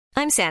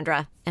I'm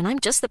Sandra, and I'm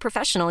just the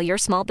professional your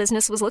small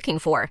business was looking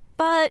for.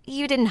 But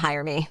you didn't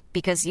hire me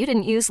because you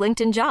didn't use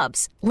LinkedIn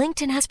Jobs.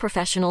 LinkedIn has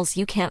professionals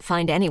you can't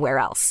find anywhere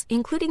else,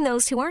 including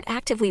those who aren't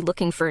actively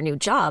looking for a new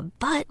job,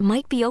 but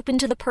might be open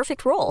to the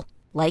perfect role,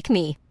 like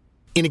me.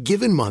 In a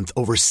given month,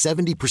 over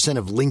 70%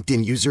 of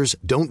LinkedIn users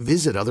don't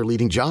visit other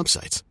leading job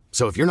sites.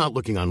 So if you're not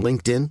looking on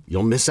LinkedIn,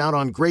 you'll miss out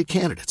on great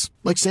candidates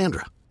like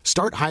Sandra.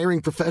 Start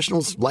hiring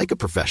professionals like a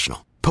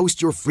professional.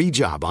 Post your free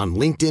job on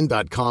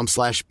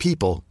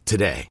linkedin.com/people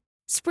today.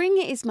 Spring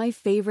is my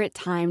favorite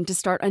time to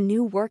start a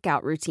new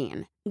workout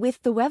routine.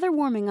 With the weather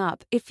warming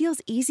up, it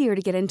feels easier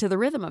to get into the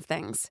rhythm of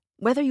things.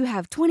 Whether you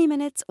have 20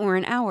 minutes or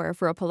an hour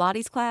for a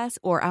Pilates class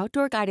or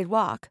outdoor guided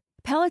walk,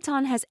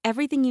 Peloton has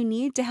everything you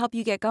need to help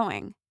you get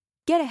going.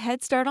 Get a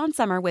head start on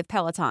summer with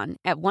Peloton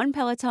at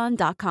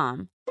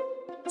onepeloton.com.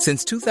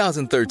 Since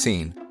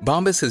 2013,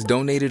 Bombas has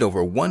donated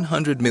over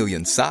 100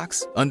 million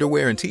socks,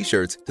 underwear, and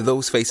T-shirts to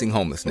those facing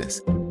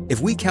homelessness. If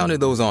we counted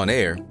those on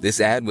air,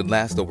 this ad would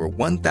last over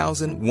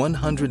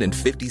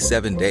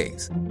 1,157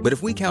 days. But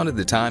if we counted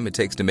the time it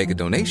takes to make a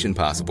donation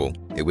possible,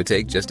 it would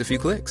take just a few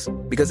clicks.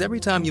 Because every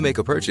time you make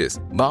a purchase,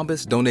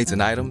 Bombas donates an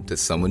item to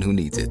someone who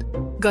needs it.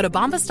 Go to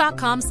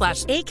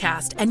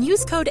bombas.com/ACAST and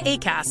use code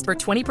ACAST for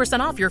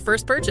 20% off your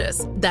first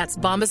purchase. That's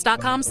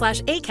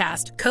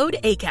bombas.com/ACAST, code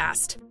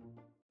ACAST.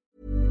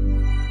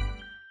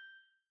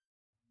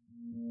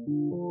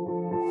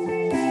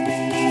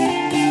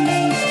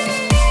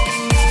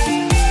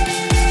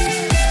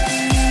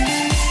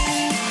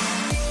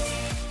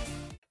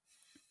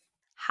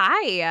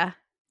 Hi.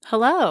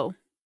 Hello.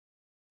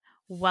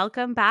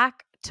 Welcome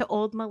back to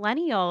Old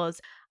Millennials.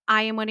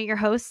 I am one of your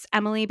hosts,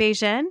 Emily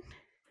Beijing.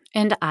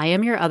 And I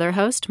am your other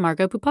host,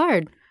 Margot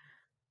Poupard.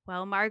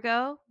 Well,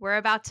 Margot, we're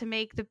about to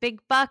make the big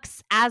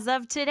bucks as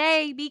of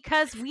today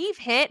because we've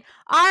hit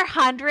our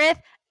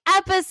 100th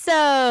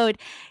episode.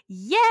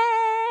 Yay!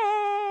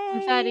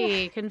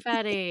 Confetti.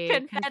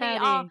 Confetti.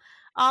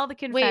 All the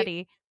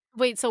confetti.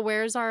 Wait, so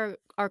where's our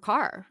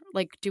car?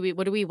 Like,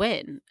 what do we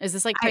win? Is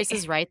this like Price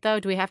is Right, though?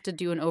 Do we have to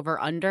do an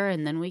over-under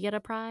and then we get a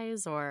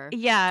prize? Or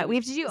yeah, we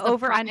have to do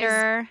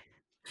over-under.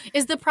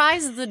 Is the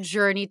prize the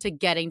journey to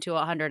getting to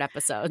 100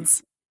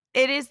 episodes?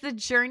 It is the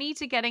journey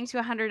to getting to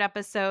 100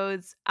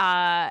 episodes,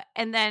 and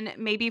then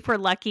maybe if we're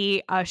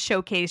lucky, a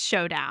showcase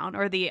showdown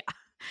or the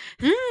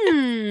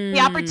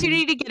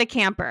opportunity to get a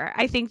camper.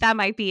 I think that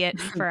might be it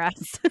for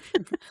us.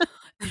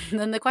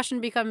 Then the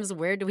question becomes,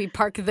 where do we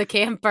park the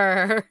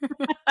camper?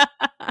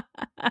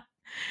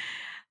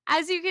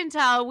 As you can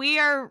tell, we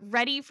are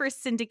ready for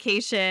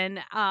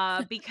syndication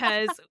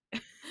because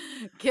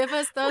give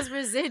us those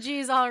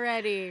residues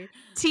already.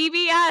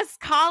 TBS,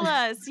 call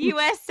us.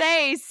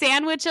 USA,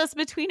 sandwich us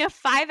between a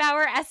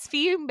 5-hour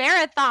SVU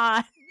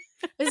marathon.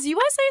 Is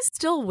USA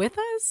still with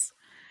us?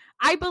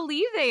 I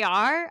believe they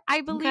are.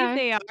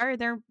 They are.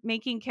 They're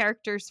making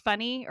characters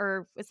funny,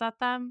 or is that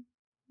them?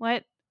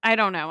 What? I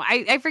don't know.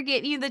 I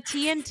forget the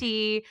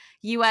TNT,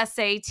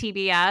 USA,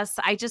 TBS.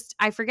 I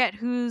forget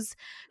whose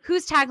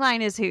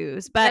tagline is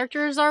whose. But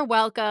characters are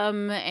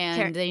welcome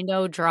and they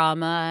know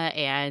drama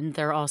and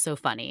they're also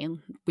funny.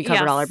 We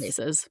covered all our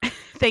bases.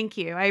 Thank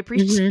you. I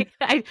appreciate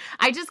it.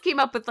 I just came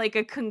up with like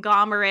a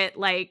conglomerate,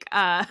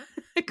 composite.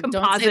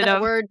 Don't say that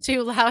word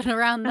too loud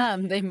around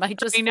them. They might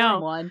just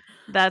form one.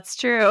 That's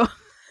true.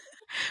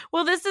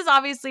 Well, this is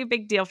obviously a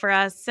big deal for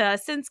us.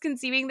 Since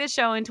conceiving the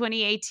show in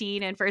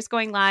 2018 and first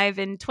going live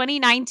in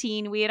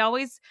 2019, we had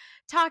always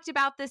talked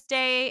about this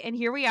day, and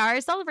here we are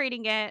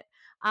celebrating it.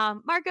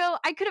 Margot,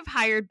 I could have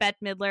hired Bette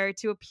Midler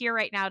to appear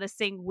right now to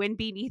sing Wind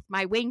Beneath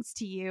My Wings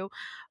to you,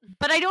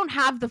 but I don't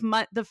have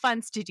the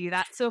funds to do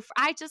that. So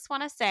I just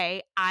want to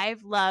say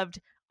I've loved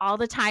all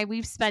the time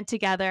we've spent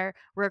together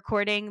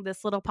recording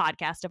this little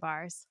podcast of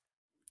ours.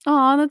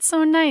 Oh, that's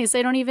so nice.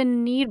 I don't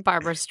even need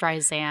Barbra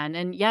Streisand.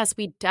 And yes,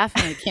 we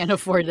definitely can't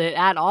afford it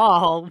at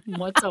all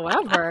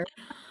whatsoever.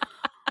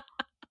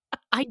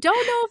 I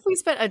don't know if we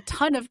spent a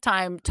ton of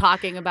time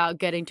talking about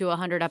getting to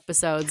 100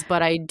 episodes,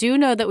 but I do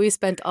know that we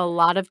spent a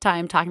lot of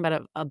time talking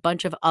about a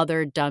bunch of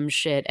other dumb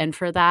shit. And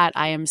for that,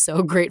 I am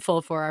so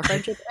grateful for our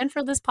friendship and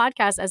for this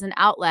podcast as an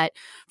outlet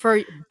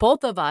for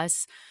both of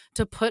us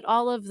to put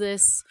all of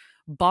this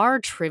bar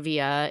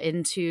trivia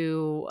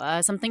into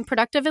something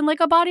productive and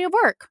like a body of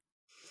work.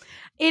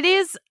 It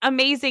is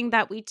amazing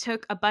that we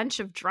took a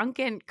bunch of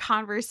drunken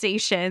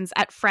conversations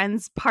at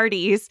friends'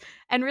 parties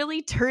and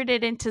really turned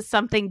it into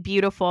something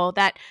beautiful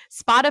that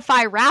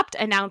Spotify Wrapped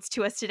announced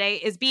to us today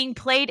is being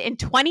played in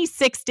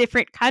 26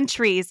 different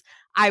countries,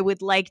 I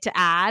would like to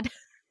add.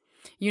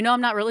 You know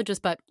I'm not religious,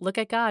 but look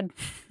at God.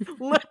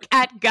 Look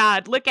at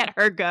God. Look at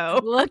her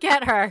go. Look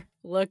at her.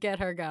 Look at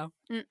her go.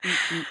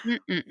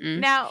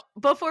 Now,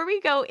 before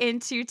we go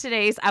into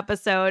today's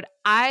episode,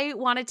 I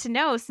wanted to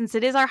know, since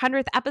it is our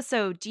 100th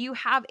episode, do you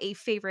have a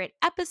favorite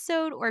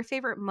episode or a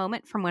favorite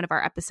moment from one of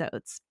our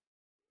episodes?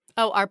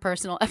 Oh, our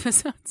personal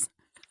episodes?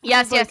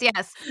 Yes. Not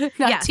yes.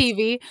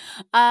 TV.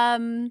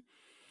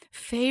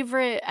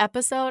 Favorite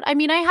episode? I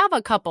mean, I have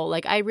a couple.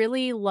 Like, I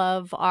really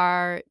love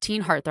our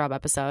Teen Heartthrob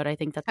episode. I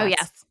think that Oh, that's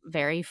yes.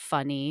 very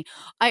funny.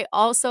 I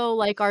also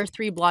like our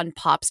Three Blonde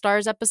Pop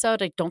Stars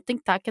episode. I don't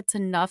think that gets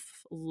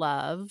enough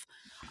love.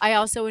 I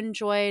also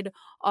enjoyed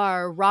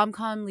our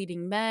rom-com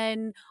Leading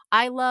Men.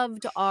 I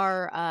loved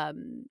our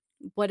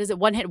what is it,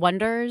 One Hit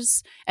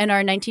Wonders, and our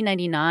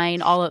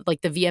 1999, all of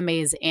like the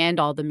VMAs and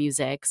all the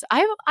musics.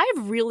 I've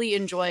really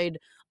enjoyed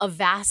a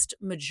vast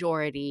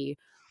majority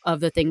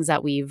of the things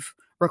that we've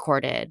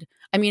recorded.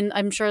 I mean,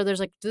 I'm sure there's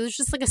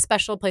just like a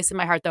special place in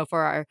my heart though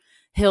for our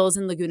Hills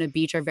in Laguna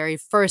Beach, our very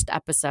first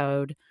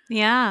episode.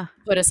 Yeah.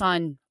 Put us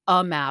on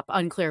a map,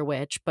 unclear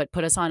which, but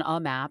put us on a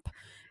map.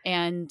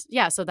 And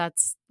yeah, so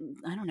that's,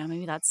 I don't know,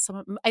 maybe that's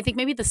I think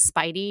maybe the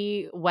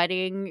Spidey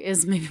wedding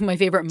is maybe my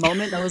favorite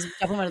moment. That was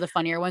definitely one of the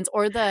funnier ones.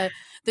 Or the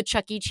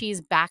Chuck E.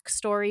 Cheese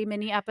backstory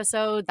mini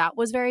episode. That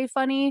was very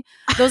funny.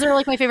 Those are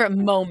like my favorite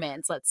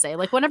moments, let's say.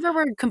 Like whenever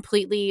we're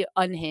completely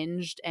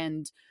unhinged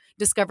and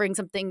discovering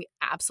something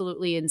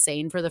absolutely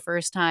insane for the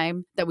first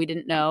time that we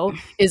didn't know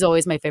is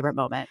always my favorite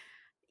moment.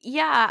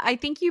 Yeah, I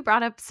think you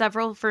brought up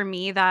several for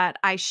me that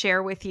I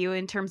share with you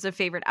in terms of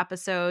favorite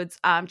episodes.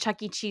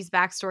 Chuck E. Cheese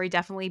backstory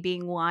definitely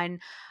being one,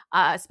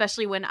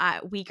 especially when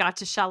we got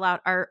to shell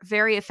out our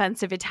very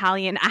offensive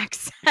Italian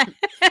accent.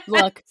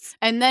 Look,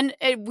 and then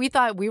we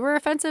thought we were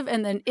offensive,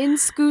 and then in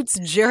scoots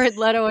Jared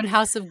Leto and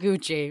House of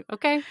Gucci.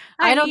 Okay,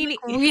 I don't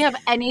think we have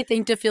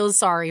anything to feel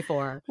sorry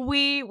for.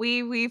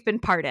 We've been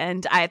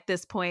pardoned at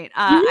this point.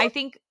 I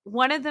think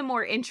one of the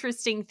more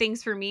interesting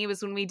things for me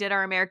was when we did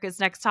our America's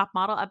Next Top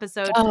Model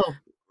episode. Oh.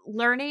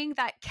 Learning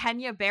that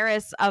Kenya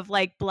Barris of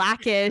like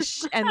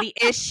Blackish and the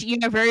Ish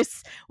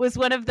universe was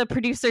one of the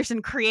producers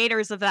and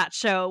creators of that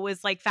show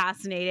was like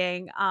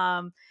fascinating.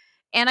 And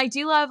I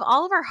do love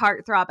all of our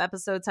Heartthrob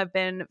episodes have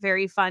been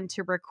very fun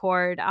to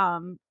record.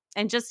 And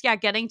just,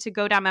 getting to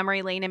go down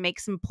memory lane and make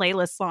some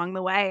playlists along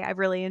the way. I've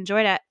really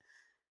enjoyed it.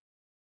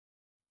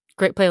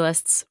 Great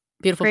playlists.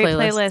 Beautiful Great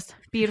playlists.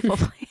 Beautiful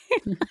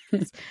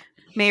playlists.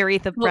 May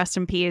Aretha rest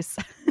in peace.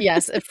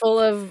 Yes, full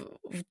of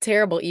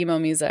terrible emo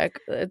music.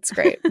 It's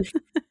great.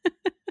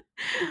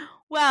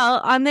 Well,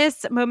 on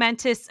this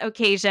momentous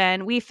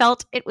occasion, we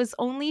felt it was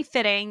only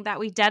fitting that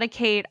we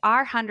dedicate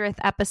our 100th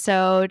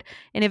episode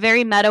in a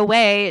very meta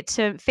way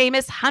to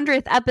famous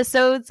 100th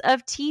episodes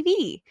of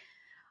TV.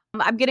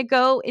 I'm going to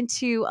go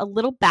into a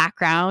little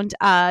background,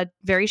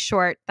 very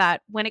short,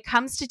 that when it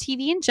comes to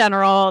TV in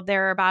general,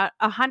 there are about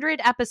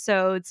 100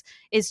 episodes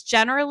is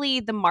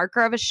generally the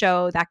marker of a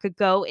show that could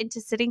go into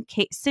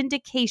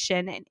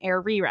syndication and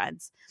air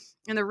reruns.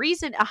 And the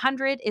reason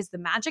 100 is the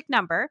magic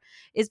number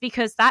is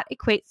because that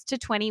equates to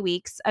 20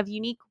 weeks of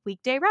unique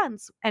weekday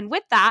runs. And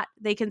with that,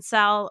 they can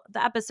sell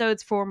the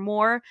episodes for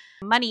more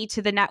money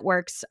to the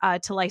networks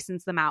to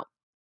license them out.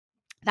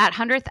 That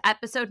 100th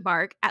episode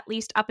mark, at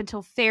least up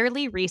until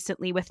fairly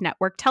recently with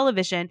network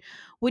television,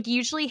 would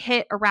usually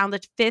hit around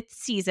the 5th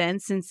season,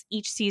 since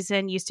each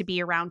season used to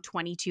be around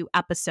 22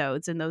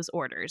 episodes in those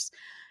orders.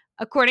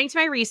 According to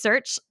my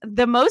research,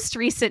 the most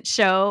recent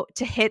show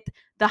to hit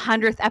the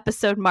 100th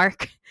episode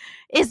mark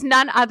is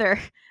none other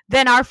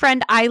than our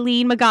friend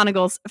Eileen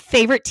McGonagall's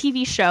favorite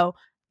TV show,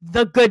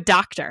 The Good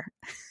Doctor.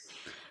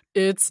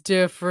 It's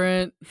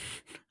different.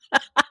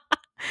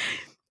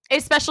 A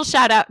special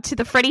shout out to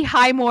the Freddie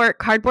Highmore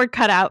cardboard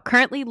cutout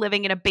currently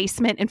living in a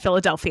basement in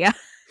Philadelphia.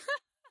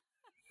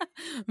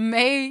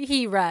 May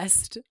he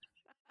rest.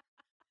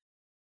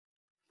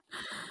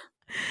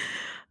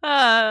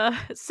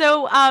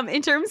 So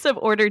in terms of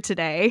order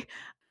today,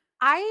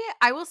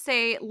 I will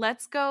say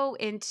let's go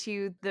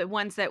into the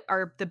ones that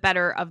are the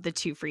better of the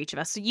two for each of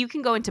us. So you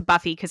can go into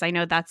Buffy because I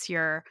know that's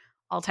your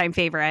all-time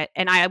favorite,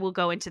 and I will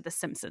go into The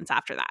Simpsons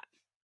after that.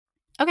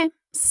 Okay,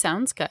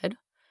 sounds good.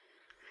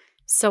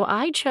 So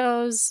I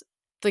chose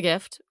The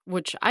Gift,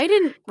 which I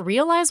didn't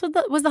realize was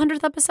the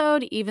 100th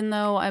episode, even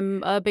though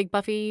I'm a big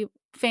Buffy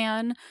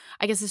fan.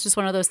 I guess it's just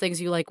one of those things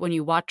you like when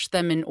you watch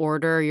them in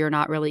order, you're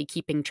not really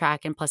keeping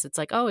track. And plus it's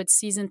like, oh, it's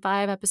season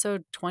 5,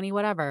 episode 20,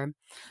 whatever.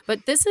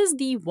 But this is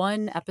the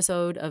one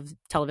episode of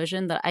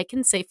television that I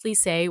can safely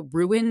say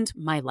ruined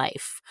my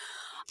life.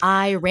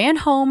 I ran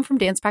home from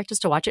dance practice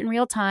to watch it in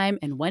real time,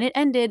 and when it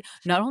ended,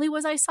 not only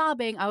was I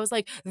sobbing, I was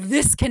like,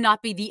 this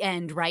cannot be the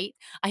end, right?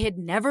 I had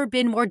never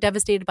been more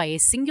devastated by a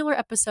singular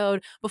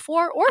episode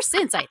before or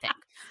since, I think.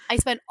 I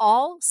spent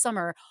all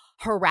summer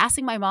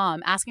harassing my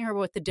mom, asking her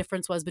what the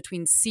difference was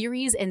between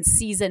series and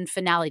season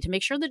finale to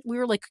make sure that we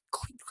were like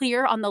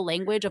clear on the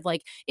language of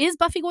like, is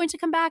Buffy going to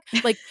come back?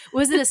 Like,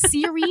 was it a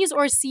series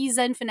or a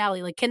season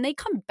finale? Like, can they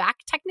come back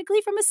technically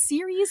from a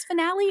series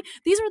finale?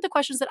 These were the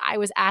questions that I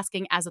was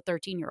asking as a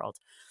 13-year-old.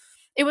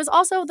 It was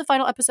also the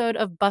final episode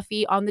of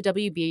Buffy on the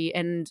WB,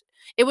 and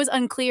it was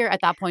unclear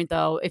at that point,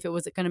 though, if it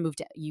was going to move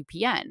to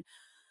UPN.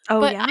 Oh,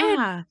 but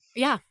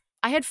yeah.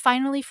 I had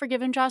finally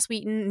forgiven Joss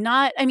Whedon.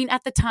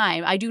 At the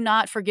time, I do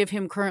not forgive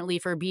him currently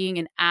for being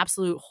an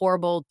absolute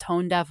horrible,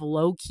 tone-deaf,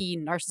 low-key,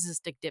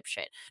 narcissistic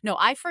dipshit. No,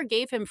 I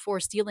forgave him for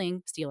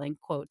stealing,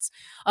 quotes,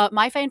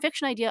 my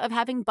fanfiction idea of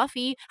having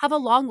Buffy have a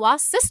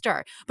long-lost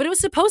sister. But it was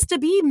supposed to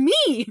be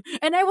me,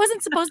 and I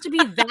wasn't supposed to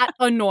be that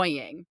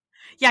annoying.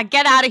 Yeah,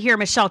 get out of here,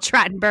 Michelle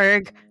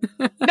Trachtenberg.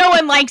 No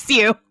one likes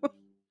you.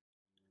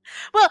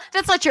 Well,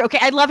 that's not true. Okay,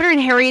 I love her in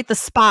Harriet the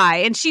Spy,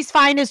 and she's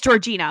fine as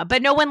Georgina,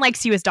 but no one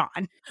likes you as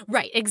Dawn.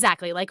 Right,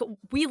 exactly. Like,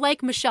 we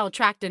like Michelle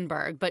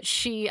Trachtenberg, but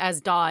she as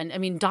Dawn, I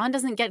mean, Dawn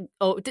doesn't get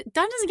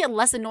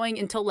less annoying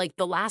until like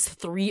the last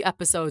 3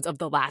 episodes of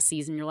the last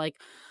season. You're like,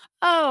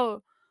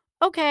 oh,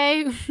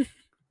 okay.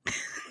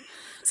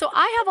 So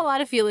I have a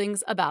lot of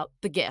feelings about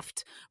The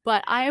Gift,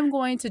 but I am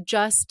going to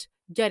just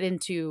get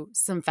into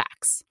some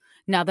facts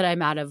now that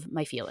I'm out of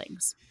my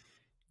feelings.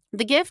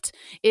 The Gift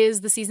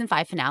is the season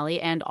 5 finale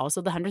and also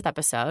the 100th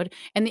episode,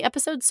 and the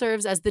episode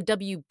serves as the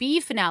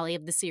WB finale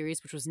of the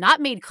series, which was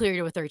not made clear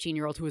to a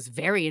 13-year-old who was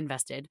very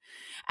invested,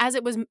 as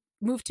it was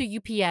moved to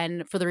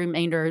UPN for the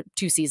remainder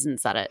 2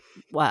 seasons that it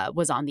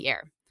was on the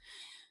air.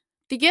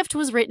 The Gift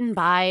was written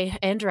by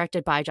and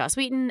directed by Joss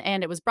Whedon,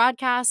 and it was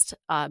broadcast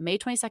May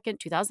 22nd,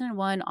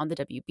 2001 on the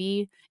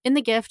WB. In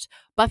The Gift,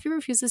 Buffy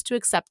refuses to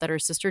accept that her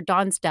sister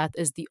Dawn's death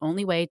is the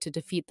only way to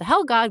defeat the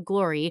Hell God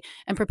Glory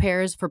and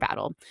prepares for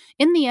battle.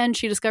 In the end,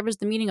 she discovers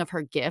the meaning of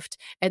her gift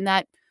and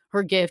that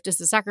her gift is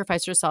to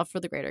sacrifice herself for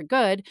the greater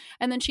good,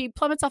 and then she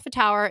plummets off a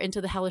tower into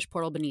the hellish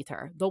portal beneath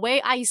her. The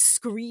way I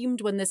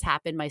screamed when this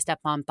happened, my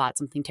stepmom thought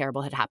something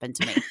terrible had happened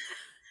to me.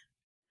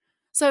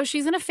 So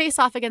she's going to face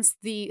off against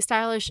the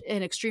stylish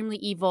and extremely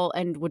evil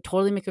and would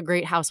totally make a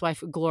great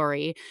housewife,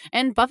 Glory.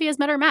 And Buffy has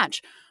met her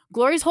match.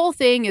 Glory's whole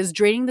thing is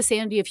draining the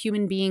sanity of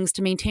human beings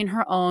to maintain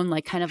her own,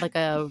 like kind of like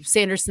a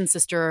Sanderson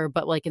sister,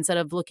 but like instead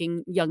of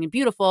looking young and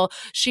beautiful,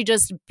 she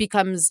just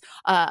becomes,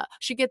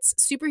 she gets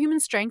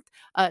superhuman strength,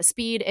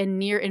 speed, and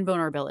near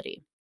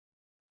invulnerability.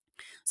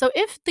 So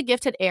if The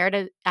Gift had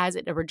aired as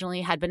it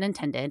originally had been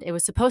intended, it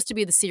was supposed to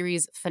be the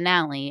series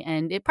finale,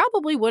 and it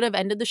probably would have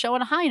ended the show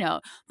on a high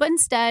note. But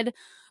instead,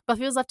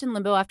 Buffy was left in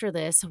limbo after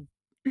this.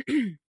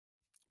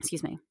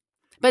 Excuse me.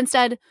 But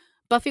instead,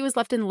 Buffy was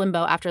left in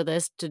limbo after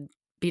this to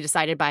be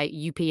decided by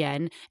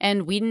UPN,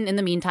 and Whedon, in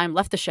the meantime,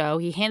 left the show.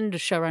 He handed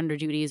his showrunner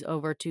duties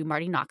over to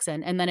Marty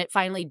Noxon, and then it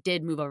finally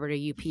did move over to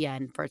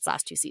UPN for its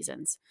last 2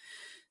 seasons.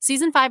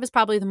 Season 5 is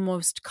probably the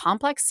most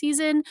complex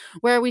season,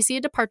 where we see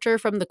a departure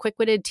from the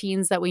quick-witted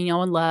teens that we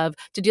know and love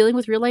to dealing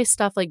with real-life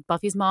stuff like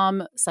Buffy's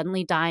mom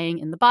suddenly dying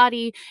in the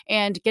body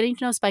and getting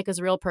to know Spike as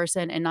a real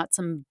person and not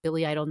some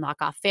Billy Idol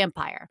knockoff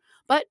vampire.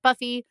 But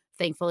Buffy,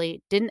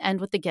 thankfully, didn't end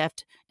with The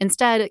Gift.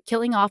 Instead,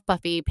 killing off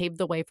Buffy paved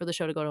the way for the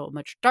show to go to a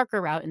much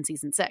darker route in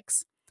Season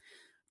 6.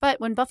 But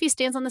when Buffy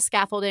stands on the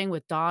scaffolding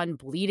with Dawn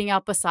bleeding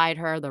out beside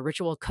her, the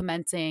ritual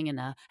commencing, and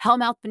a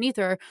hellmouth beneath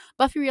her,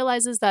 Buffy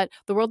realizes that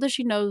the world as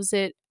she knows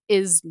it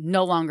is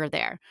no longer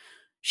there.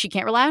 She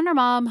can't rely on her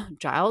mom,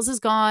 Giles is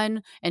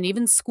gone, and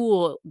even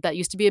school, that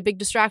used to be a big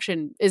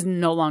distraction, is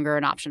no longer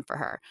an option for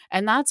her.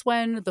 And that's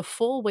when the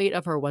full weight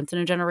of her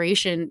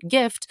once-in-a-generation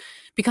gift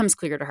becomes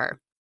clear to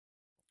her.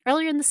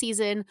 Earlier in the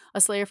season,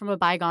 a Slayer from a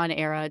bygone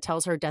era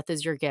tells her death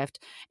is your gift,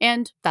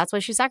 and that's why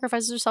she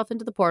sacrifices herself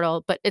into the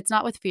portal, but it's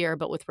not with fear,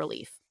 but with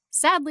relief.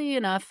 Sadly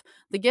enough,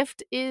 The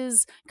Gift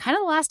is kind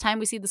of the last time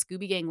we see the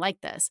Scooby Gang like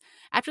this.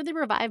 After they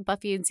revive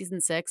Buffy in Season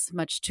 6,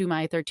 much to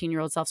my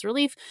 13-year-old self's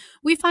relief,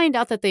 we find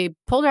out that they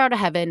pulled her out of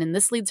heaven, and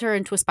this leads her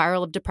into a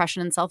spiral of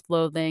depression and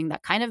self-loathing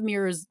that kind of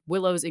mirrors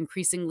Willow's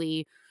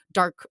increasingly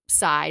dark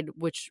side,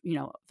 which, you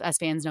know, as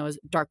fans know, is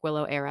Dark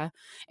Willow era.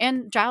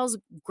 And Giles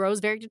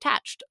grows very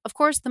detached. Of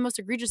course, the most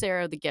egregious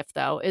error of The Gift,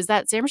 though, is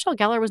that Sarah Michelle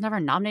Gellar was never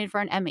nominated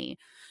for an Emmy.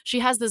 She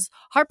has this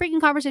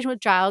heartbreaking conversation with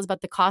Giles about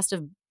the cost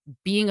of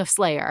being a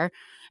Slayer,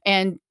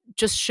 and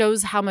just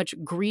shows how much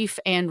grief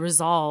and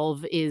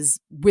resolve is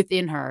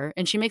within her.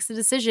 And she makes the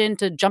decision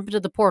to jump into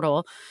the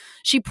portal.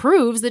 She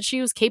proves that she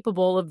was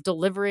capable of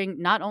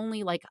delivering not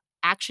only like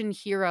action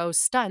hero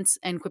stunts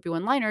and quippy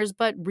one-liners,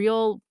 but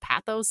real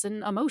pathos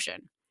and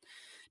emotion.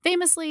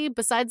 Famously,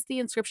 besides the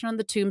inscription on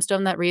the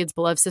tombstone that reads,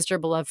 "Beloved sister,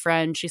 beloved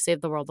friend, she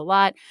saved the world a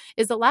lot,"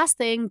 is the last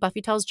thing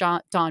Buffy tells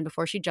Dawn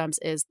before she jumps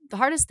is, "The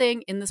hardest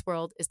thing in this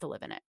world is to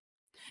live in it."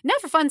 Now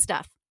for fun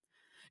stuff.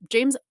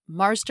 James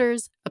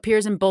Marsters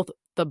appears in both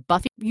the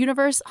Buffy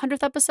universe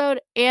 100th episode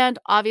and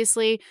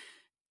obviously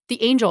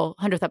the Angel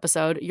 100th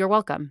episode, You're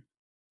Welcome.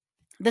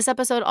 This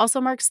episode also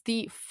marks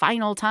the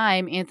final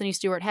time Anthony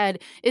Stewart Head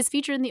is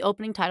featured in the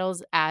opening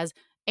titles as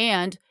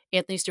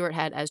Anthony Stewart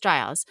Head as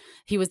Giles.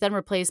 He was then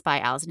replaced by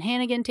Allison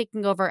Hannigan,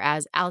 taking over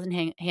as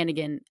Allison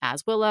Hannigan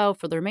as Willow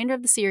for the remainder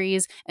of the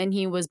series, and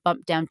he was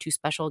bumped down to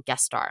special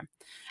guest star.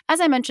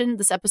 As I mentioned,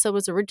 this episode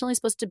was originally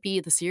supposed to be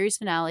the series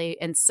finale,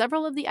 and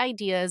several of the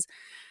ideas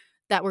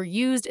that were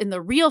used in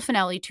the real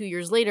finale 2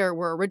 years later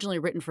were originally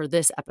written for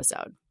this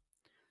episode.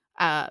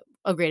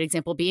 A great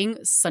example being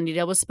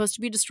Sunnydale was supposed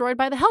to be destroyed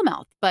by the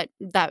Hellmouth, but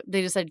that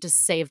they decided to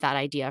save that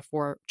idea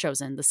for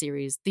Chosen,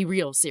 the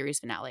real series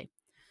finale.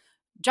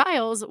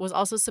 Giles was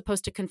also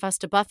supposed to confess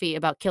to Buffy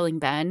about killing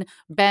Ben.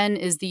 Ben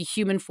is the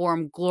human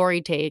form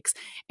Glory takes,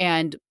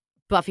 and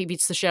Buffy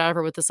beats the shit out of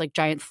her with this like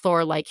giant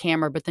Thor-like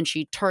hammer, but then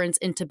she turns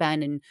into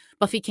Ben, and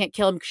Buffy can't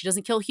kill him because she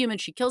doesn't kill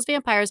humans, she kills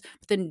vampires,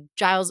 but then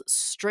Giles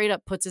straight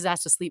up puts his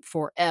ass to sleep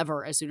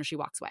forever as soon as she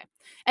walks away.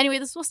 Anyway,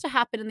 this was supposed to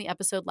happen in the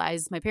episode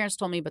Lies. My parents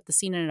told me, but the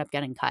scene ended up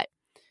getting cut.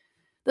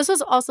 This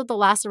was also the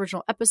last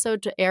original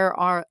episode to air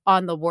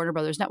on the Warner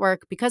Brothers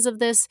network. Because of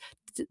this,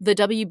 the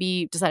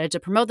WB decided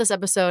to promote this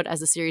episode as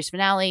the series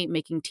finale,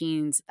 making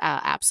teens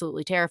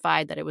absolutely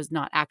terrified that it was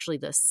not actually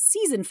the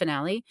season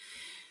finale,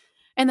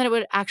 and that it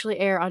would actually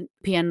air on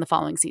PN the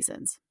following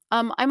seasons.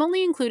 I'm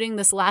only including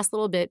this last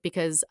little bit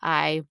because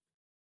I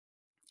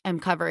am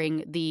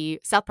covering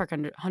the South Park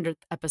 100th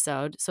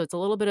episode, so it's a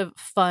little bit of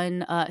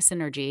fun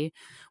synergy.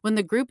 When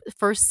the group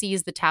first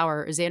sees the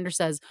tower, Xander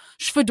says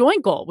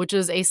 "Schvadoinkle," which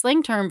is a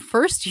slang term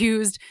first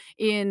used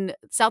in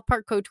South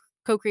Park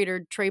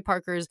co-creator Trey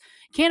Parker's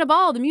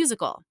Cannonball the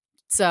Musical.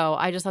 So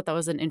I just thought that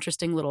was an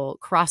interesting little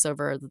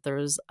crossover, that there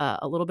was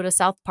a little bit of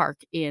South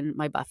Park in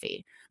my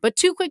Buffy. But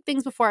two quick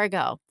things before I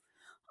go.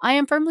 I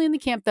am firmly in the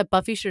camp that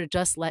Buffy should have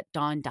just let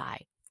Dawn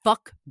die.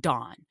 Fuck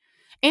Dawn.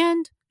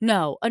 And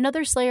no,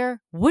 another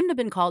Slayer wouldn't have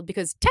been called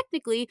because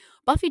technically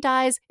Buffy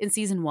dies in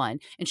season 1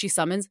 and she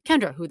summons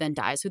Kendra, who then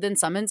dies, who then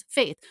summons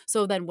Faith.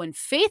 So then when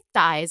Faith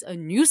dies, a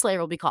new Slayer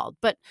will be called.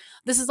 But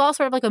this is all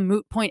sort of like a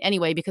moot point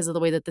anyway because of the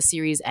way that the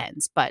series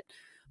ends. But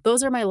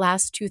those are my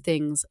last two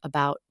things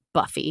about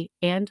Buffy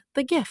and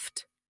The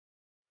Gift.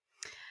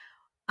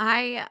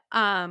 I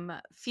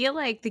feel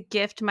like The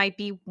Gift might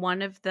be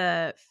one of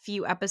the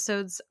few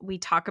episodes we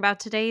talk about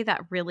today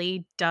that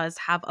really does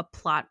have a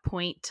plot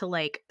point to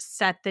like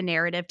set the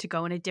narrative to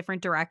go in a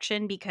different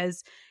direction,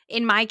 because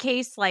in my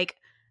case, like,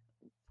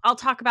 I'll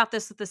talk about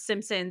this with The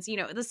Simpsons. You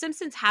know, The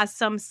Simpsons has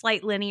some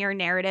slight linear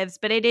narratives,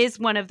 but it is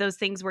one of those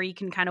things where you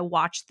can kind of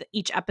watch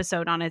each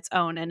episode on its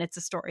own and it's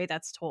a story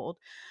that's told.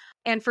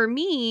 And for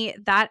me,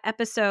 that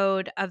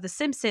episode of The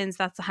Simpsons,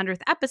 that's the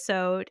 100th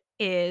episode,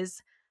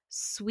 is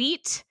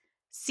Sweet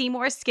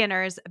Seymour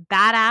Skinner's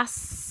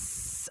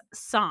Badass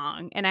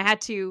Song. And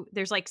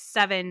there's like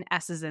 7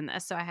 S's in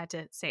this, so I had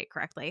to say it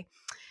correctly.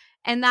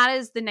 And that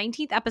is the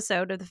 19th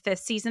episode of the 5th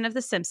season of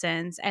The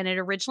Simpsons, and it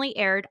originally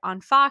aired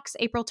on Fox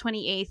April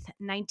 28th,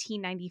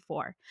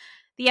 1994.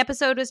 The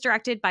episode was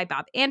directed by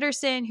Bob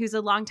Anderson, who's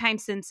a longtime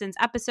Simpsons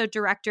episode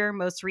director,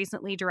 most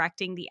recently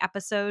directing the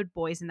episode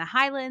Boys in the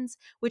Highlands,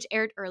 which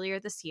aired earlier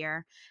this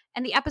year.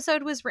 And the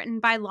episode was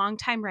written by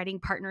longtime writing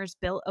partners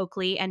Bill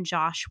Oakley and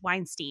Josh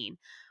Weinstein.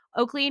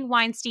 Oakley and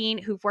Weinstein,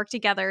 who've worked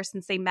together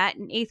since they met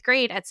in 8th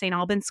grade at St.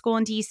 Albans School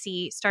in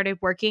D.C., started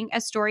working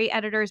as story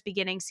editors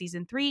beginning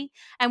season 3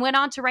 and went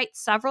on to write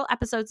several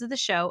episodes of the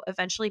show,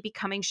 eventually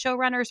becoming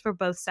showrunners for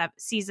both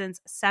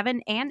seasons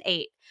 7 and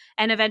 8,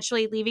 and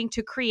eventually leaving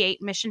to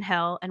create Mission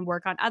Hill and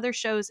work on other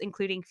shows,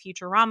 including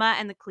Futurama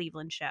and The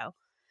Cleveland Show.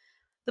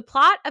 The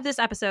plot of this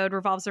episode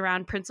revolves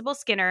around Principal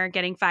Skinner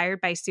getting fired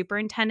by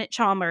Superintendent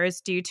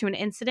Chalmers due to an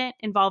incident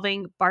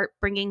involving Bart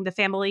bringing the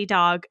family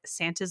dog,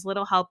 Santa's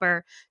Little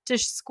Helper, to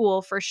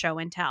school for show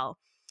and tell.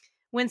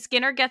 When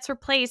Skinner gets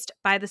replaced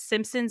by the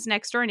Simpsons'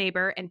 next-door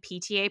neighbor and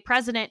PTA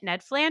president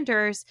Ned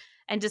Flanders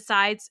and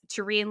decides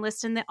to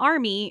re-enlist in the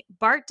army,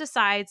 Bart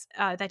decides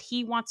that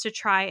he wants to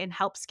try and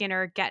help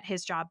Skinner get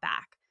his job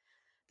back.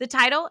 The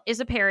title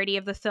is a parody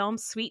of the film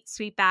Sweet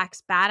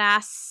Sweetback's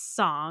Badass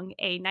Song,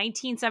 a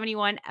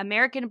 1971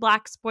 American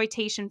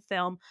blaxploitation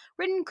film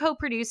written,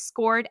 co-produced,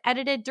 scored,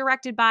 edited,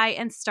 directed by,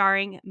 and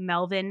starring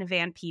Melvin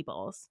Van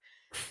Peebles.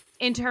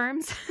 In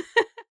terms...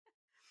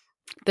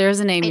 There's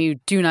a name you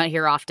do not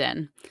hear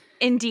often.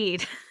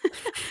 Indeed.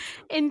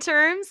 In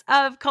terms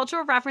of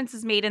cultural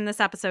references made in this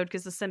episode,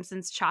 because The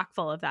Simpsons chock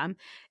full of them,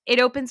 it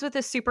opens with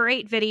a Super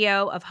 8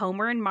 video of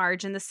Homer and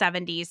Marge in the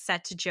 70s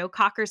set to Joe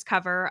Cocker's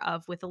cover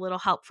of With a Little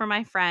Help from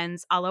My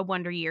Friends, a la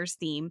Wonder Years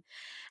theme.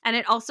 And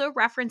it also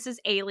references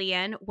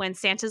Alien when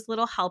Santa's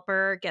Little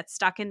Helper gets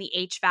stuck in the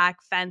HVAC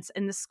fence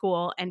in the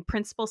school and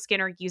Principal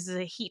Skinner uses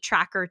a heat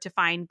tracker to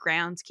find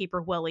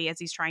groundskeeper Willie as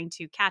he's trying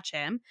to catch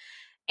him.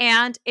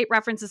 And it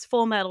references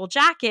Full Metal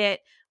Jacket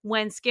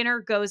when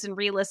Skinner goes and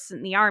re-enlists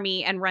in the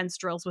army and runs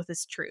drills with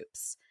his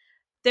troops.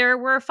 There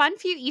were a fun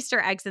few Easter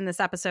eggs in this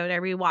episode. I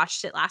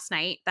rewatched it last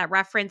night that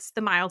referenced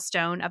the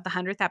milestone of the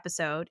 100th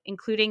episode,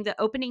 including the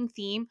opening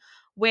theme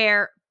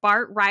where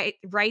Bart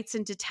writes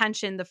in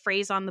detention, the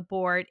phrase on the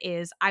board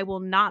is, "I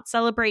will not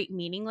celebrate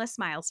meaningless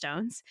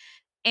milestones."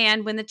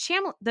 And when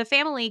the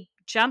family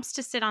jumps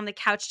to sit on the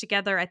couch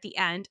together at the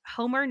end,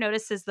 Homer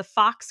notices the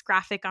Fox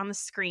graphic on the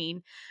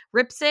screen,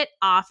 rips it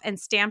off, and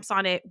stamps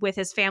on it with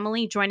his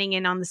family joining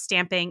in on the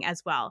stamping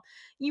as well.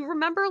 You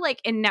remember,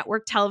 like, in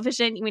network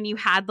television when you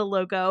had the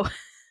logo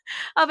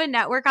of a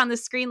network on the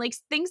screen, like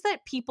things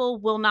that people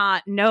will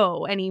not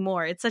know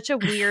anymore. It's such a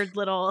weird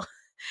little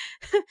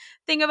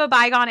thing of a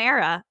bygone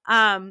era.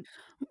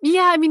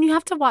 Yeah, I mean, you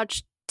have to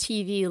watch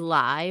TV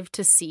live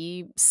to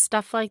see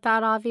stuff like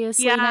that,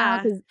 obviously. Yeah.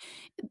 Now, 'cause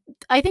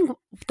I think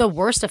the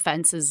worst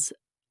offense is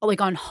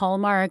like on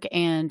Hallmark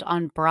and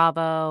on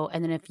Bravo,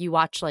 and then if you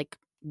watch like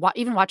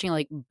even watching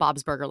like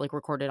Bob's Burger, like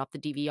recorded off the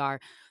DVR,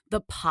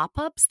 the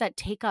pop-ups that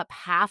take up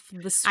half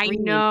the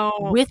screen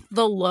with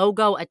the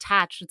logo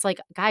attached. It's like,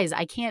 guys,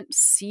 I can't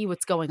see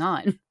what's going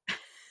on.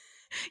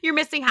 You're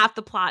missing half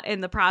the plot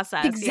in the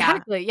process.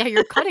 Exactly. Yeah,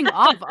 you're cutting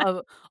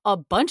off a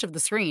bunch of the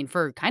screen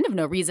for kind of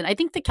no reason. I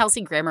think the Kelsey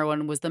Grammer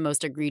one was the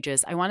most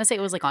egregious. I want to say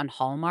it was like on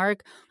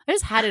Hallmark. I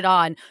just had it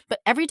on, but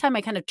every time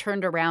I kind of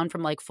turned around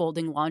from like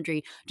folding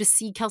laundry, just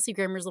see Kelsey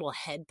Grammer's little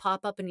head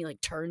pop up and he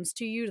like turns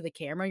to you, to the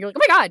camera. And you're like,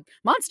 oh my God,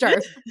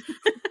 monster.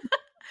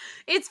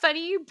 It's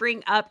funny you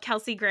bring up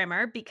Kelsey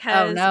Grammer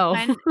because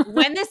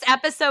when this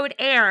episode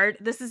aired,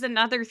 this is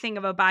another thing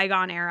of a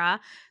bygone era.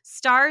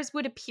 Stars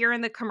would appear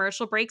in the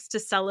commercial breaks to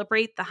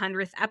celebrate the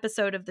 100th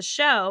episode of the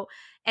show.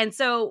 And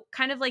so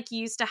kind of like you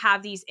used to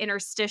have these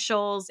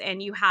interstitials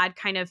and you had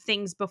kind of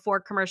things before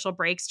commercial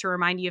breaks to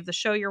remind you of the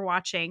show you're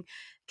watching.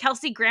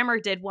 Kelsey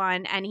Grammer did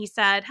one and he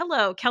said,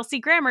 "Hello,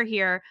 Kelsey Grammer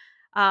here.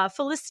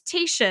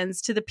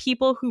 Felicitations to the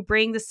people who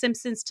bring The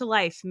Simpsons to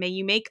life. May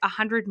you make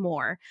 100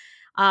 more."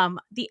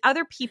 The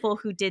other people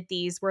who did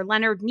these were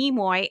Leonard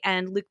Nimoy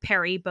and Luke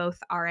Perry, both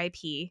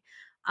RIP.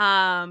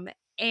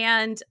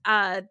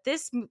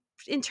 This,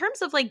 in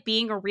terms of like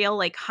being a real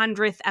like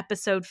 100th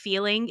episode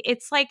feeling,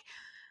 it's like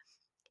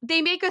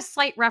they make a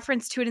slight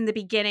reference to it in the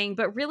beginning,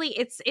 but really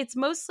it's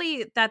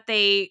mostly that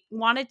they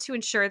wanted to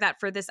ensure that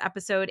for this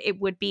episode, it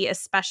would be a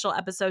special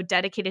episode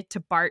dedicated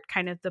to Bart,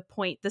 kind of the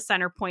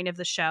center point of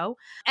the show.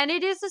 And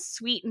it is a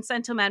sweet and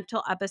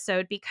sentimental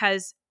episode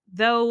because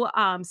though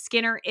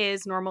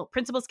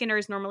Principal Skinner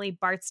is normally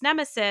Bart's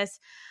nemesis,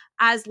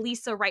 as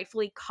Lisa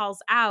rightfully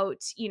calls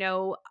out,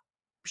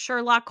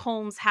 Sherlock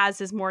Holmes has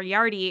his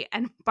Moriarty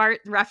and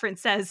Bart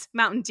says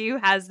Mountain Dew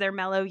has their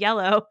Mellow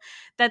Yellow,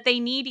 that they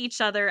need each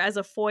other as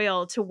a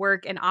foil to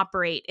work and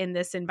operate in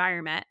this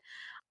environment.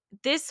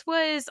 This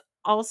was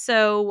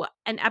also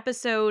an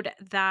episode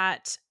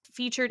that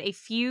featured a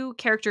few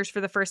characters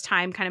for the first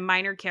time, kind of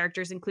minor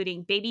characters,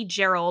 including Baby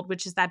Gerald,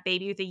 which is that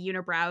baby with a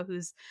unibrow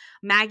who's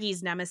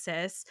Maggie's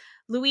nemesis,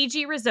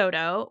 Luigi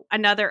Risotto,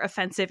 another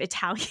offensive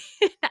Italian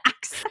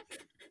accent,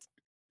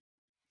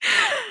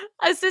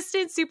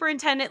 Assistant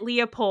Superintendent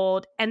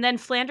Leopold, and then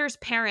Flanders'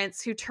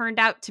 parents, who turned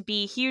out to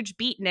be huge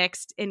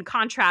beatniks in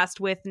contrast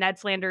with Ned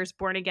Flanders'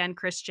 born-again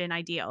Christian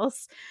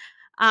ideals.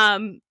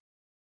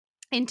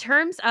 In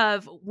terms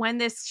of when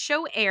this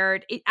show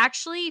aired, it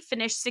actually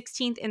finished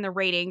 16th in the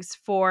ratings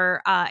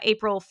for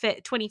April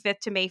 25th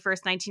to May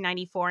 1st,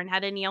 1994, and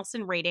had a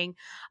Nielsen rating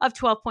of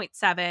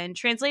 12.7,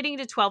 translating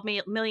to 12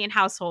 million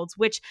households,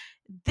 which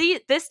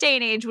this day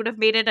and age would have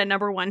made it a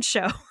number one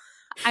show,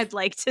 I'd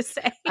like to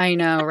say. I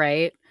know,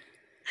 right?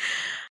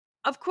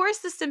 Of course,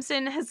 The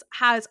Simpsons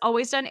has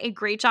always done a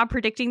great job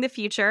predicting the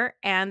future,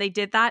 and they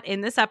did that in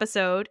this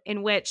episode,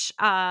 in which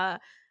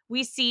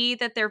we see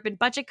that there have been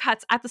budget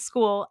cuts at the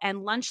school,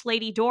 and lunch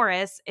lady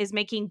Doris is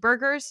making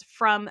burgers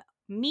from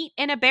meat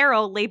in a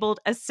barrel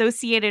labeled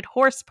Associated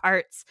Horse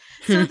Parts.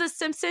 So The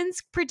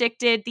Simpsons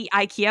predicted the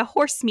IKEA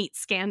horse meat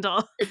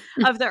scandal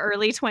of the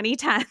early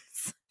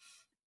 2010s.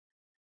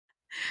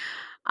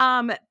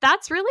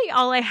 That's really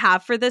all I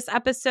have for this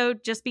episode,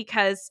 just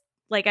because,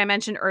 like I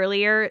mentioned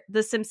earlier,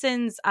 The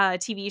Simpsons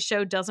TV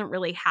show doesn't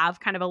really have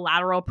kind of a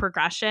lateral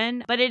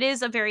progression, but it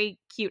is a very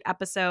cute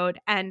episode,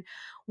 and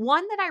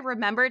one that I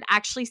remembered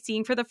actually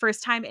seeing for the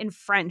first time in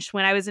French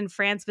when I was in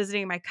France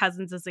visiting my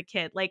cousins as a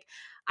kid. Like,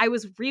 I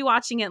was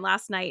rewatching it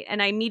last night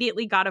and I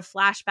immediately got a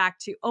flashback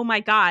to, oh my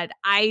God,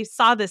 I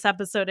saw this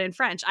episode in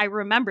French. I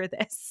remember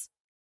this.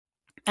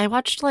 I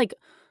watched like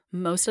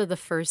most of the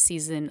first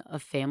season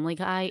of Family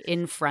Guy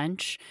in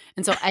French.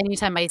 And so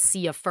anytime I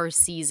see a first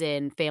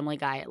season Family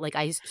Guy, like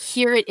I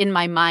hear it in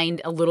my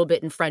mind a little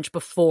bit in French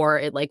before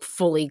it like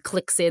fully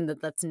clicks in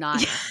that that's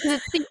not.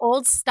 It's the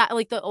old style,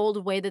 like the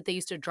old way that they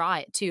used to draw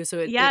it too.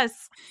 So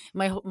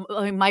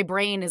my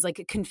brain is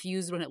like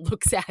confused when it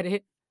looks at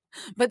it.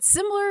 But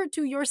similar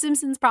to your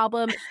Simpsons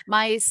problem,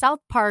 my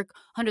South Park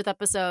 100th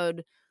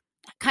episode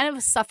kind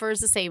of suffers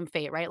the same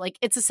fate, right? Like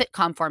it's a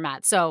sitcom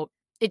format. So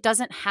it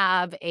doesn't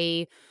have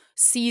a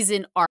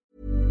season arc.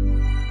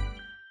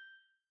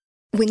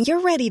 When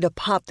you're ready to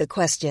pop the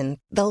question,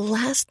 the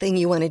last thing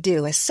you want to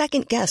do is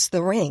second guess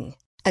the ring.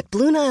 At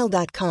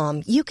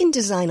BlueNile.com, you can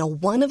design a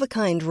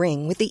one-of-a-kind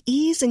ring with the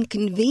ease and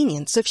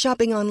convenience of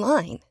shopping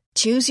online.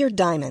 Choose your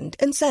diamond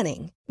and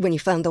setting. When you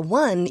find the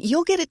one,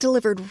 you'll get it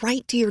delivered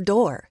right to your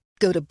door.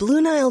 Go to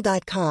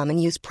BlueNile.com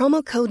and use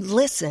promo code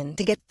LISTEN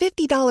to get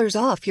 $50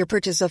 off your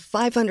purchase of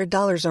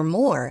 $500 or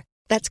more.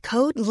 That's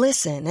code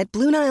LISTEN at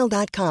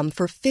BlueNile.com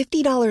for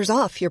 $50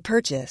 off your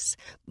purchase.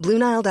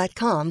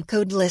 BlueNile.com,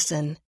 code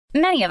LISTEN.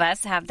 Many of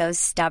us have those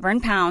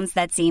stubborn pounds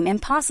that seem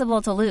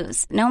impossible to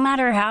lose, no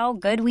matter how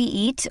good we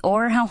eat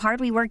or how hard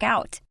we work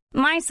out.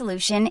 My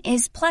solution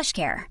is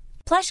PlushCare.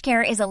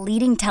 PlushCare is a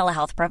leading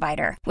telehealth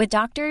provider with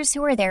doctors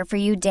who are there for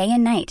you day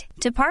and night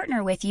to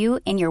partner with you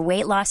in your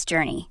weight loss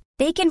journey.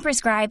 They can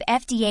prescribe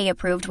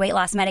FDA-approved weight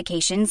loss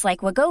medications like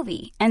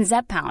Wegovy and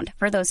Zepbound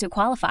for those who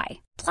qualify.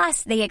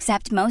 Plus, they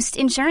accept most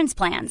insurance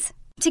plans.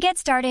 To get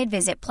started,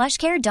 visit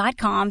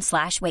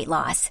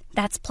plushcare.com/weightloss.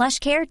 That's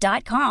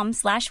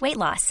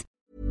plushcare.com/weightloss.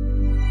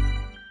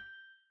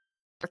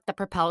 That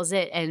propels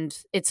it, and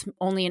it's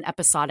only an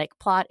episodic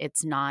plot.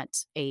 It's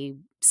not a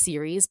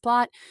series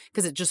plot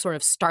because it just sort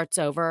of starts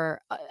over.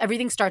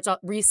 Everything starts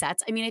out, resets.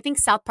 I mean, I think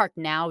South Park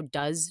now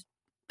does.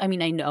 I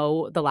mean, I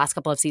know the last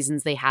couple of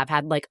seasons they have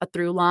had like a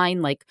through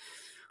line, like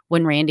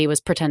when Randy was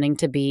pretending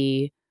to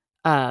be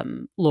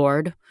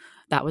Lord.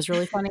 That was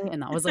really funny,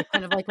 and that was like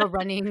kind of like a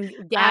running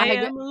gag. I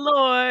am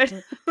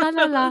Lord. La,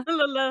 la, la.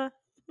 La, la.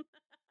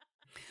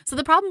 So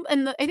the problem,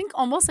 and I think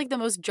almost like the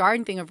most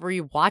jarring thing of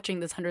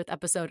rewatching this 100th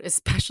episode,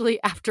 especially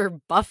after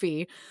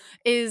Buffy,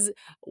 is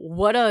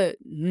what a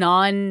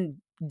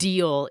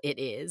non-deal it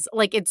is.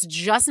 Like, it's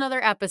just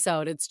another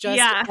episode. It's just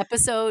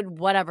episode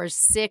whatever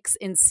 6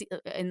 in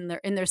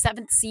their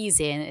 7th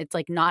season. It's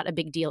like not a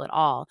big deal at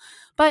all.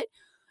 But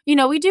you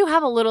know, we do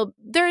have a little.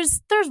 There's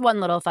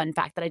one little fun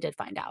fact that I did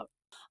find out.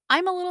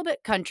 I'm a Little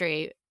Bit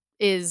Country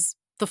is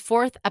the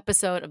 4th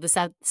episode of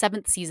the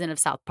 7th season of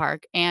South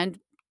Park, and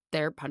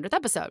their 100th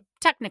episode,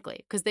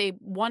 technically, because they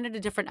wanted a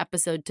different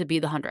episode to be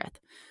the 100th.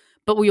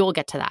 But we will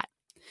get to that.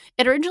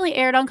 It originally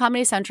aired on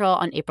Comedy Central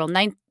on April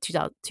 9th,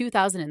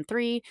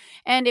 2003,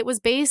 and it was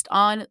based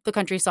on the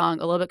country song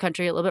A Little Bit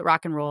Country, A Little Bit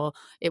Rock and Roll.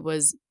 It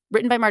was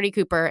written by Marty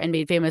Cooper and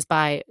made famous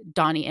by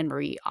Donnie and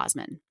Marie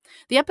Osmond.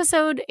 The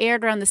episode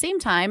aired around the same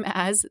time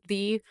as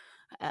the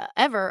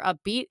ever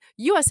upbeat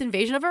U.S.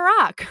 invasion of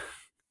Iraq.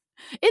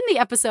 In the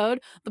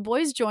episode, the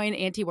boys join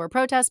anti-war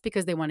protests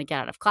because they want to get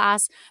out of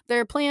class.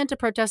 Their plan to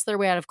protest their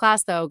way out of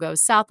class, though,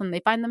 goes south, and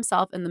they find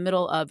themselves in the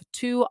middle of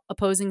 2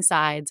 opposing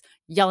sides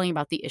yelling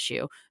about the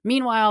issue.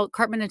 Meanwhile,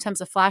 Cartman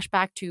attempts a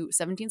flashback to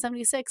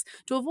 1776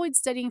 to avoid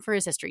studying for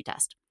his history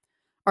test.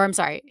 Or, I'm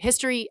sorry,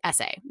 history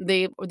essay.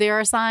 They are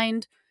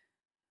assigned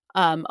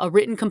a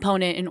written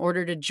component in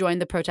order to join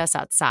the protests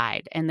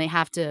outside, and they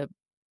have to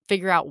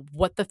figure out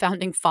what the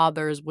founding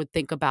fathers would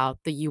think about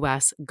the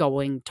U.S.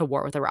 going to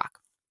war with Iraq.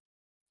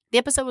 The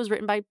episode was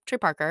written by Trey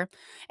Parker,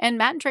 and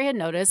Matt and Trey had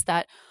noticed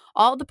that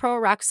all the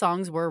pro-Iraq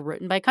songs were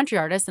written by country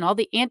artists and all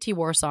the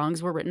anti-war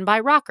songs were written by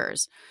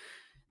rockers.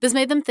 This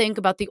made them think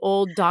about the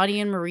old Donnie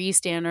and Marie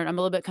standard, I'm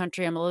a little bit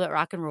country, I'm a little bit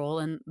rock and roll,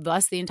 and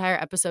thus the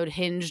entire episode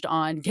hinged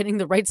on getting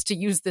the rights to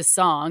use this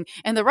song,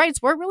 and the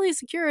rights weren't really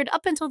secured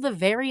up until the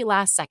very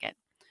last second.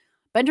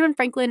 Benjamin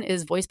Franklin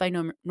is voiced by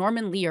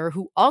Norman Lear,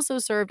 who also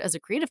served as a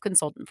creative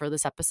consultant for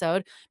this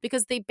episode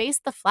because they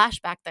based the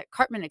flashback that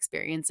Cartman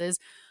experiences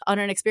on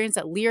an experience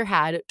that Lear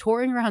had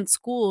touring around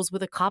schools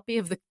with a copy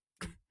of the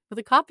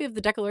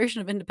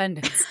Declaration of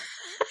Independence.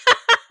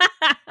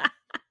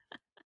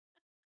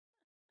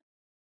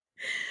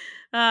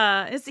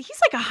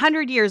 He's like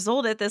 100 years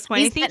old at this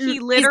point. I think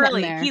he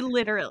literally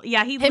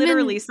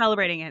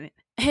celebrating it.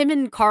 Him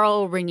and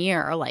Carl Rainier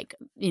are like,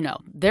 you know,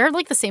 they're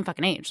like the same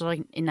fucking age. They're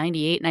like in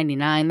 98,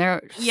 99.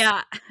 They're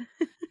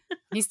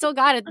he still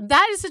got it.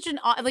 That is such an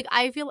like.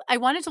 I feel I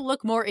wanted to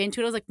look more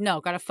into it. I was like,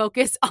 no, gotta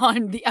focus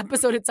on the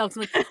episode itself.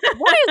 So I'm like,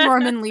 why is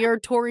Norman Lear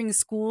touring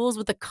schools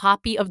with a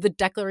copy of the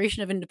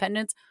Declaration of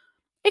Independence?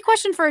 A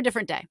question for a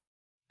different day.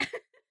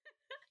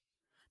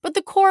 But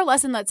the core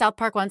lesson that South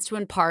Park wants to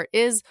impart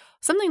is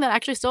something that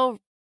actually still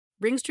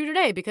rings true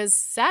today because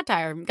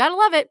satire, gotta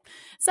love it,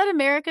 said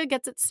America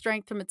gets its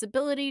strength from its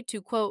ability to,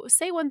 quote,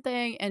 say one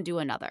thing and do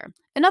another.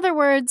 In other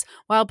words,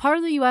 while part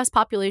of the U.S.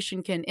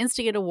 population can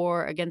instigate a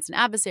war against an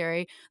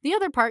adversary, the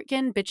other part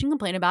can bitch and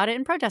complain about it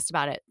and protest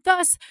about it.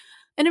 Thus,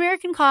 an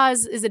American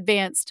cause is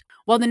advanced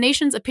while the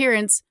nation's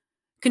appearance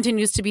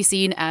continues to be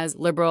seen as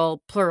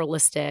liberal,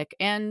 pluralistic,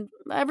 and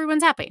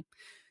everyone's happy.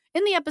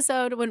 In the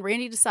episode, when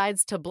Randy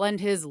decides to blend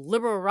his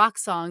liberal rock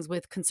songs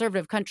with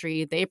conservative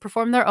country, they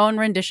perform their own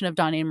rendition of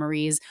Donnie and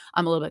Marie's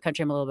I'm a Little Bit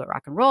Country, I'm a Little Bit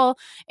Rock and Roll.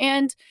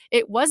 And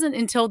it wasn't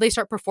until they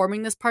start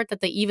performing this part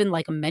that they even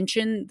like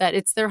mention that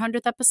it's their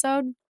 100th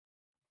episode.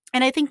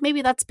 And I think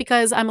maybe that's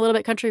because I'm a Little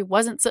Bit Country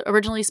wasn't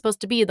originally supposed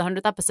to be the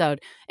 100th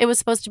episode. It was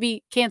supposed to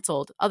be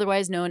canceled,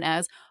 otherwise known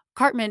as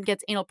Cartman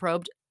Gets Anal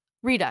Probed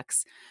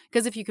Redux.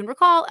 Because if you can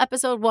recall,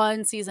 episode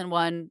 1, season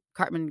 1,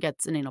 Cartman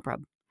gets an anal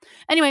probe.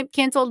 Anyway,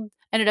 canceled.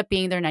 Ended up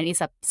being their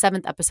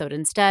 97th episode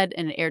instead,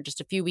 and it aired just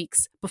a few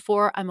weeks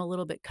before I'm a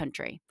Little Bit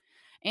Country.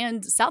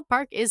 And South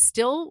Park is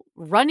still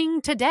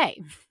running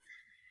today.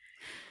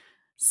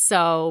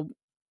 So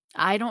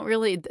I don't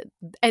really,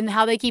 and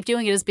how they keep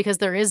doing it is because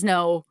there is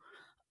no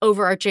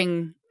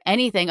overarching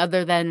anything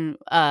other than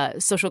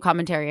social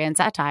commentary and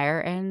satire,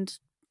 and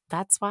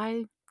that's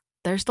why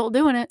they're still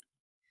doing it.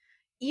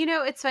 You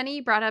know, it's funny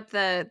you brought up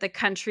the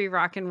country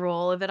rock and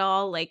roll of it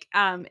all. Like,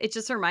 it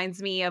just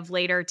reminds me of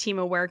later Team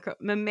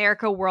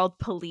America World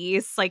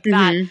Police, like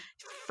that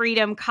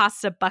freedom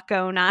costs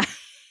 $1.09.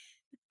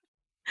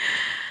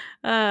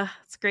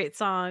 It's a great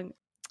song.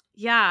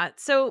 Yeah.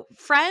 So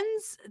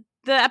Friends,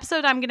 the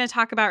episode I'm going to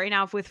talk about right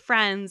now with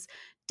Friends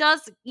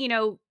does, you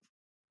know,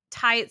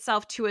 tie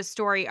itself to a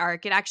story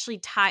arc. It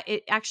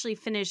actually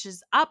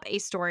finishes up a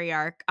story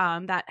arc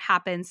that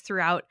happens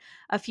throughout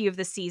a few of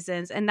the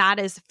seasons, and that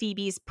is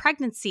Phoebe's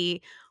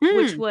pregnancy,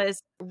 which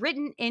was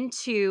written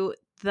into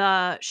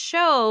the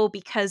show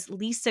because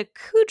Lisa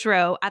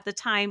Kudrow at the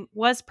time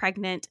was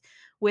pregnant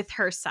with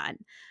her son.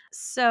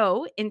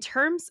 So in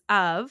terms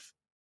of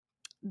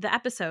the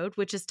episode,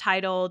 which is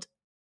titled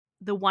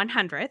The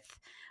 100th,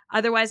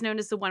 otherwise known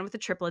as the one with the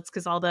triplets,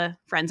 because all the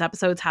Friends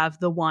episodes have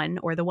the one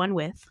or the one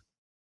with.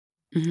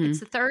 Mm-hmm. It's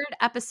the third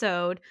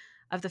episode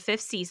of the 5th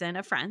season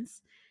of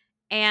Friends.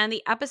 And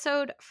the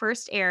episode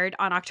first aired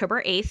on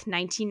October 8th,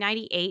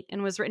 1998,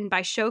 and was written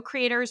by show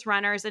creators,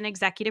 runners, and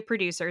executive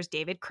producers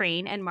David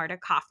Crane and Marta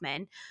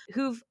Kaufman,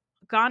 who've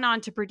gone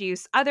on to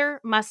produce other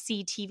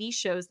must-see TV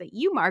shows that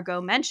you, Margot,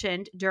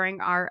 mentioned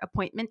during our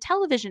appointment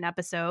television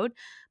episode,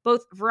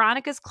 both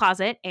Veronica's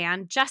Closet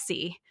and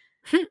Jessie.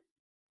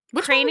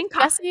 Which Crane one and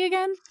was Jessie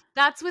again?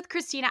 That's with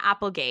Christina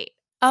Applegate.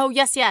 Oh,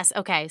 yes.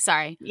 Okay,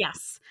 sorry.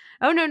 Yes.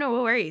 Oh,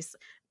 no worries.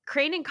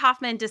 Crane and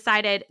Kaufman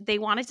decided they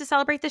wanted to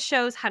celebrate the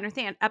show's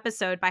 100th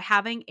episode by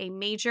having a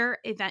major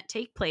event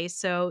take place.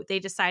 So they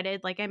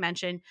decided, like I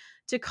mentioned,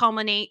 to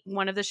culminate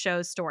one of the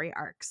show's story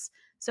arcs.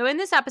 So in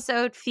this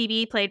episode,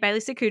 Phoebe, played by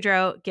Lisa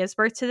Kudrow, gives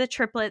birth to the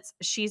triplets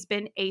she's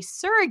been a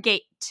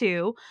surrogate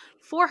to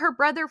for her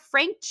brother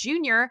Frank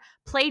Jr.,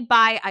 played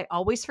by, I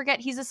always forget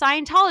he's a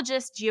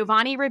Scientologist,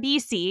 Giovanni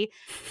Ribisi,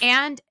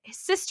 and his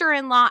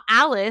sister-in-law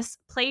Alice,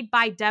 played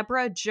by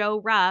Deborah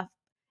Jo Ruff,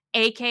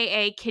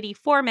 aka Kitty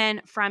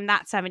Foreman from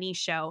That 70s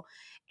Show.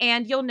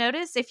 And you'll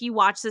notice if you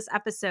watch this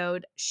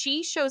episode,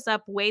 she shows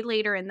up way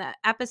later in the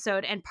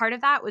episode. And part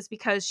of that was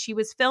because she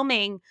was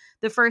filming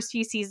the first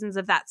few seasons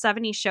of That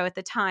 70s Show at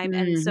the time.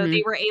 And so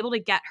they were able to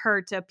get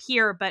her to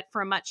appear, but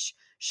for a much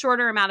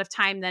shorter amount of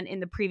time than in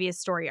the previous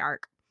story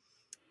arc.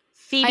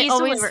 I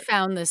always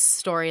found this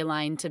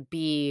storyline to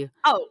be...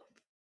 Oh,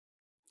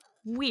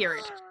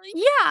 weird.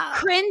 Yeah.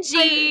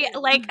 Cringy.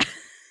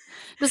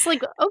 Just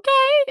like,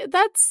 okay,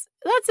 that's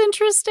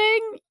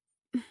interesting.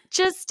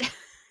 Just...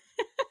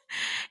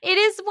 It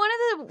is one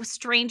of the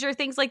stranger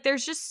things. Like,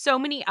 there's just so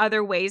many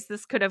other ways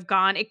this could have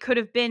gone. It could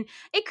have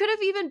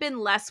even been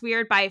less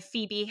weird by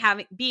Phoebe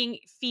being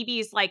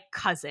Phoebe's like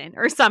cousin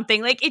or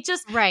something. Like, it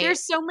just,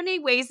 there's so many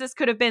ways this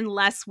could have been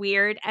less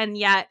weird, and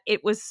yet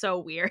it was so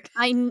weird.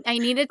 I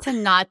needed to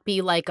not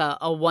be like a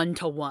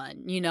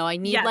 1-to-1, you know. I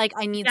need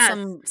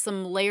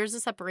some layers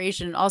of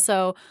separation.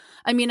 Also,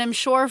 I mean, I'm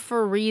sure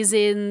for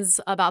reasons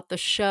about the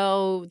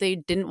show, they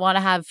didn't want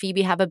to have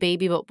Phoebe have a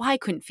baby, but why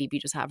couldn't Phoebe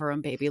just have her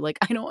own baby? Like,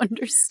 I don't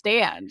understand.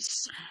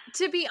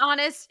 To be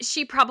honest,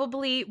 she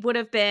probably would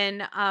have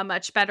been a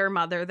much better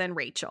mother than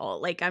Rachel.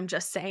 Like, I'm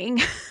just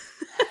saying.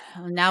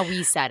 Now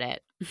we said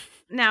it.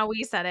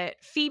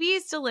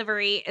 Phoebe's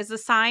delivery is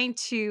assigned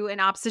to an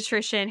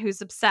obstetrician who's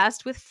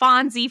obsessed with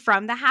Fonzie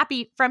from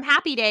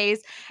Happy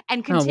Days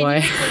and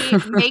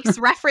continuously makes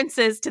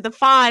references to the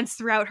Fonz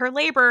throughout her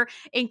labor,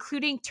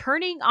 including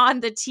turning on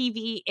the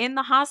TV in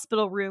the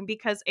hospital room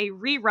because a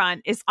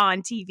rerun is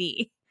on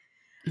TV.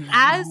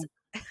 No.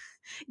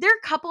 There are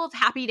a couple of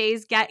Happy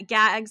Days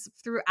gags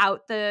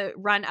throughout the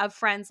run of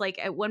Friends.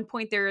 Like, at one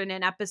point, they're in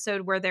an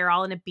episode where they're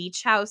all in a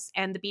beach house,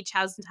 and the beach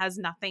house has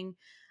nothing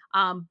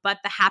but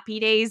the Happy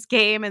Days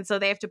game. And so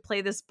they have to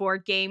play this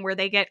board game where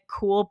they get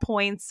cool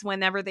points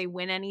whenever they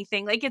win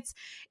anything. Like,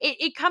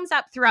 it comes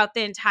up throughout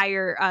the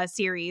entire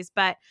series.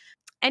 But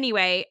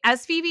anyway,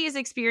 as Phoebe is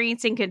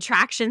experiencing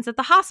contractions at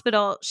the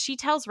hospital, she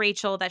tells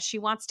Rachel that she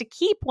wants to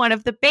keep one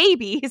of the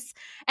babies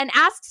and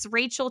asks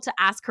Rachel to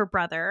ask her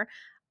brother.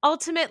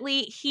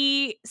 Ultimately,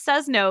 he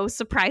says no,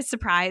 surprise,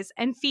 surprise,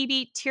 and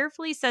Phoebe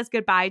tearfully says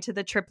goodbye to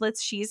the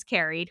triplets she's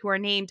carried, who are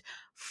named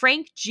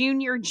Frank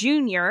Jr.,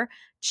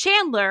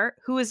 Chandler,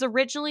 who is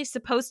originally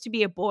supposed to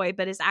be a boy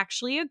but is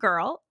actually a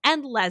girl,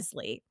 and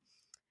Leslie.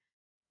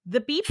 The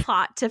B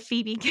plot to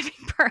Phoebe giving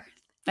birth.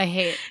 I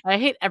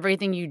hate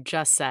everything you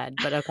just said,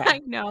 but okay.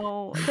 I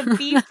know. The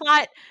B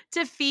plot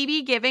to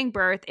Phoebe giving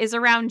birth is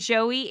around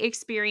Joey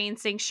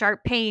experiencing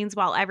sharp pains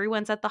while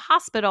everyone's at the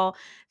hospital.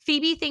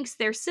 Phoebe thinks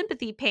they're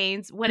sympathy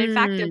pains when in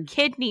fact they're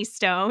kidney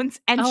stones,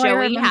 and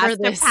Joey has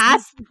to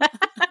pass them.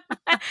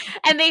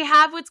 And they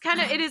have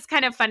it is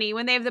kind of funny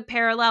when they have the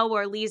parallel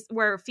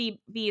where Phoebe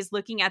is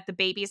looking at the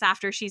babies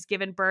after she's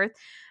given birth.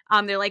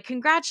 They're like,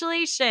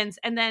 congratulations.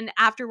 And then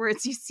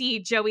afterwards you see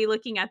Joey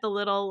looking at the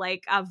little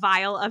like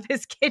vial of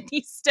his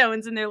kidney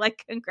stones, and they're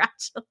like,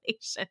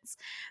 congratulations.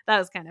 That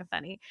was kind of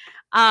funny.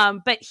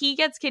 But he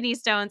gets kidney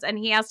stones and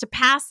he has to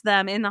pass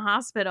them in the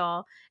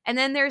hospital. And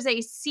then there's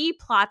a C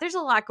plot. There's a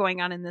lot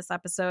going on in this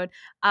episode.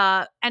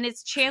 And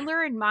it's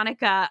Chandler and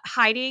Monica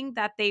hiding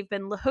that they've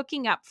been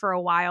hooking up for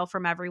a while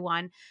from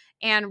everyone.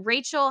 And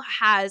Rachel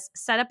has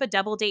set up a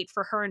double date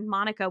for her and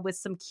Monica with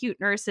some cute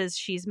nurses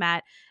she's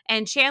met.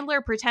 And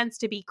Chandler pretends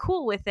to be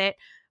cool with it,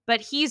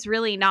 but he's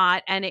really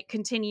not. And it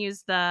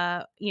continues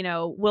the,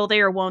 will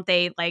they or won't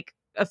they like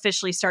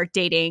officially start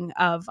dating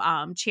of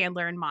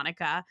Chandler and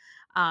Monica,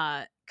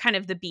 kind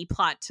of the B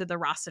plot to the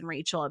Ross and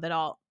Rachel of it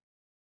all.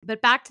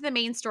 But back to the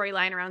main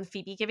storyline around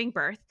Phoebe giving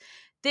birth.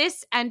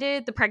 This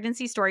ended the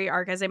pregnancy story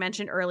arc, as I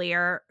mentioned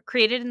earlier,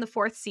 created in the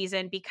 4th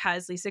season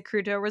because Lisa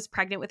Kudrow was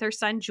pregnant with her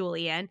son,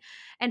 Julian.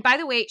 And by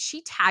the way,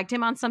 she tagged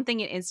him on something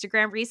in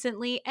Instagram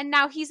recently, and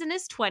now he's in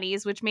his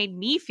 20s, which made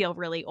me feel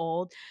really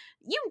old.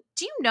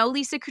 Do you know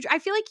Lisa Kudrow? I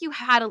feel like you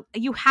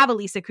have a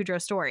Lisa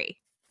Kudrow story.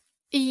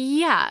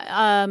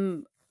 Yeah.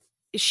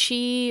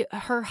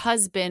 Her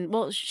husband,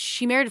 well,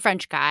 she married a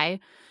French guy.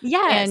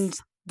 Yes. And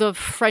the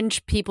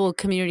French people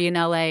community in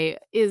LA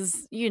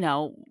is,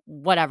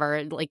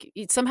 whatever. Like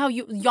somehow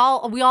we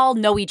all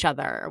know each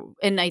other.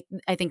 And I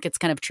think it's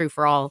kind of true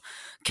for all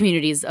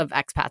communities of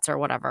expats or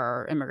whatever,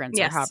 or immigrants,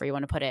 yes, or however you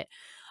want to put it.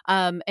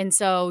 And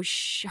so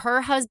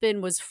her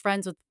husband was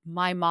friends with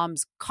my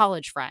mom's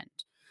college friend.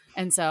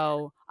 And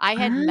so I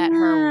had met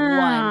her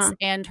once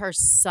and her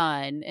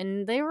son,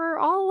 and they're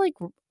all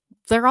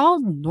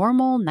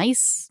normal,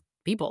 nice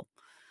people.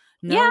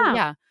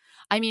 Yeah.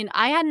 I mean,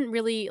 I hadn't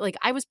really,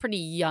 I was pretty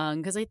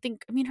young because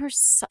her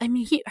son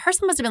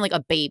must have been like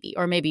a baby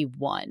or maybe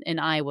 1, and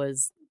I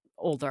was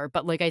older,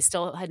 but I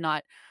still had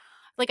not,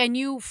 I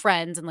knew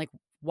Friends and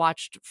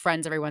watched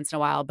Friends every once in a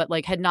while, but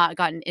had not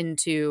gotten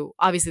into,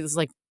 obviously this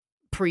is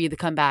pre the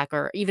comeback,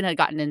 or even had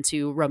gotten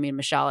into Romy and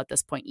Michelle at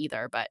this point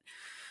either, but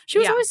she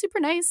was always super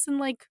nice.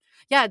 And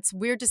it's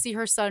weird to see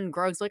her son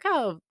grow. It's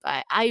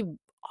I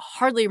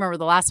hardly remember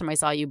the last time I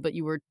saw you, but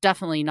you were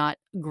definitely not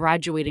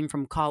graduating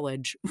from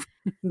college.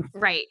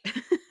 Right.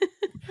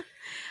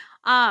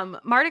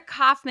 Marta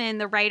Kaufman,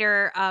 the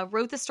writer,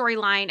 wrote the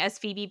storyline as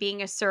Phoebe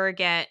being a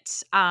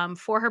surrogate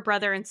for her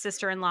brother and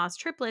sister-in-law's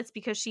triplets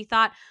because she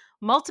thought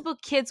multiple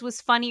kids was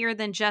funnier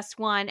than just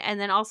one, and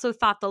then also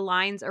thought the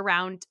lines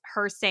around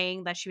her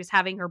saying that she was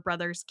having her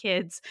brother's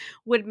kids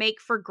would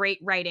make for great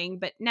writing.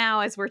 But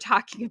now, as we're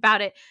talking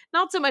about it,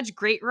 not so much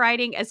great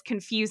writing as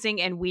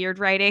confusing and weird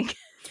writing.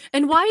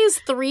 And why is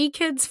 3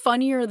 kids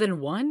funnier than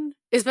 1?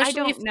 I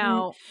don't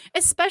know.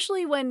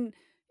 Especially when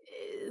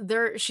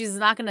she's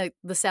not going to,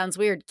 this sounds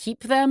weird,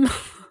 keep them.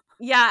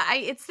 Yeah,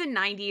 it's the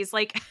 90s.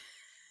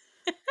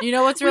 You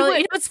know what's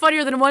really, what's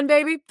funnier than 1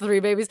 baby? 3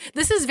 babies.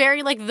 This is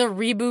very the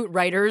reboot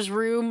writer's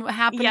room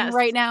happening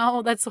right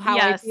now. That's how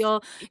I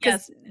feel.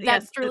 Because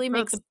that truly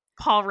makes the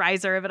Paul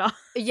Reiser of it all.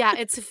 Yeah,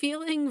 it's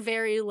feeling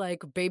very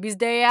Baby's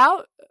Day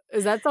Out.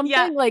 Is that something?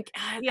 Yeah.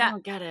 I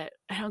don't get it.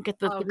 I don't get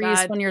the 3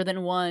 is funnier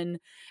than 1.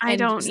 I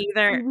don't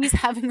either. Phoebe's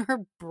having her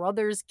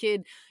brother's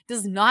kid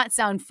does not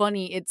sound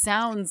funny. It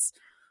sounds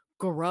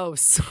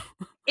gross.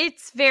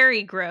 It's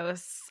very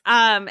gross.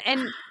 And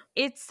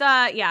it's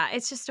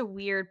it's just a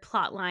weird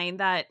plot line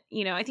that,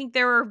 I think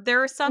there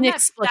are some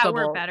that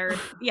were better.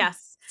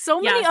 Yes.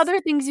 So many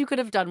other things you could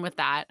have done with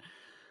that.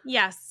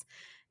 Yes.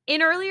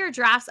 In earlier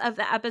drafts of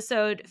the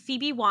episode,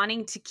 Phoebe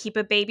wanting to keep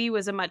a baby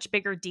was a much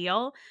bigger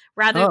deal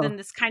rather than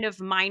this kind of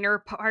minor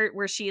part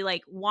where she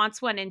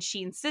wants one and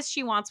she insists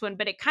she wants one,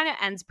 but it kind of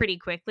ends pretty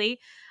quickly.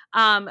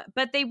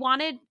 But they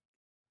wanted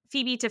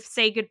Phoebe to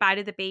say goodbye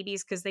to the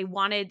babies because they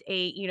wanted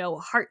a,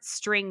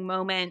 heartstring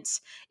moment.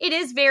 It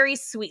is very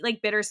sweet,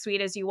 bittersweet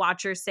as you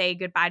watch her say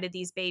goodbye to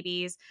these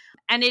babies.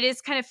 And it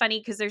is kind of funny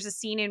because there's a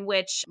scene in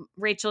which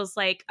Rachel's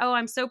like, "Oh,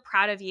 I'm so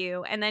proud of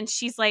you." And then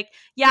she's like,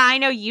 "Yeah, I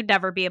know you'd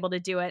never be able to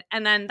do it."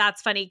 And then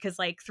that's funny because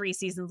 3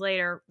 seasons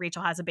later,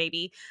 Rachel has a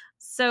baby.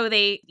 So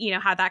they,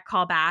 had that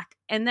call back.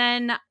 And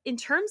then in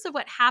terms of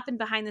what happened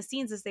behind the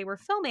scenes as they were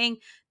filming,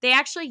 they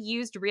actually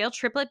used real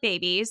triplet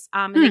babies.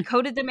 And they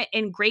coated them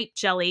in grape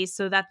jelly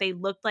so that they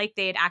looked like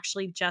they had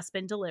actually just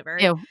been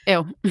delivered. Ew.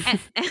 And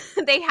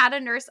they had a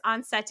nurse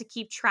on set to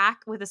keep track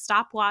with a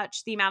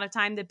stopwatch the amount of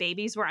time the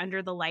babies were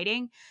under the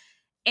lighting.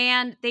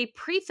 And they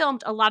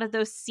pre-filmed a lot of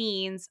those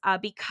scenes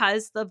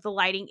because of the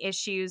lighting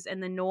issues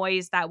and the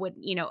noise that would,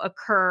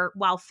 occur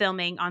while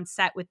filming on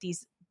set with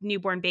these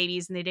newborn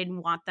babies, and they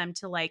didn't want them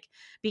to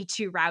be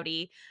too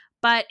rowdy.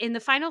 But in the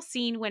final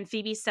scene, when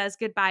Phoebe says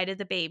goodbye to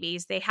the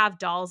babies, they have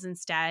dolls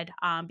instead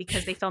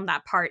because they filmed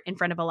that part in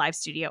front of a live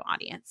studio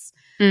audience.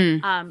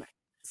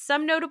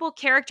 Some notable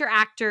character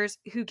actors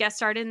who guest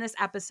starred in this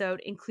episode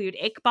include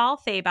Iqbal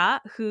Theba,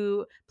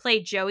 who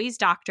played Joey's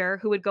doctor,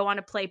 who would go on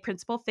to play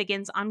Principal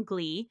Figgins on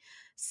Glee.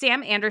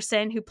 Sam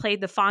Anderson, who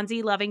played the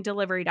Fonzie-loving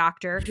delivery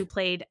doctor, who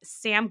played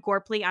Sam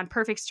Gorpley on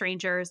Perfect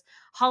Strangers,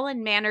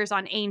 Holland Manners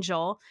on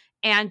Angel,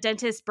 and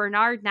dentist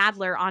Bernard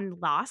Nadler on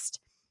Lost.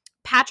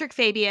 Patrick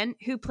Fabian,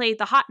 who played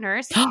the hot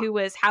nurse, who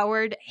was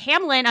Howard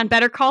Hamlin on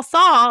Better Call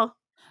Saul.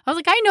 I was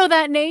like, I know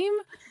that name.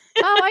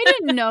 Oh, I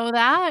didn't know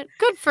that.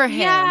 Good for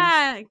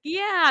him.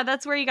 Yeah,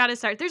 that's where you got to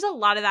start. There's a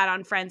lot of that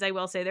on Friends, I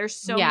will say. There's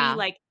so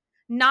many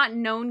not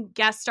known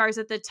guest stars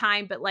at the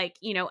time, but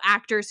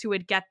actors who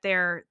would get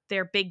their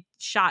big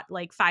shot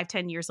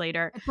 5-10 years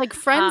later. It's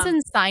Friends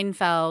and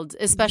Seinfeld,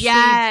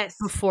 especially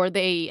before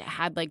they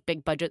had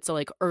big budgets. So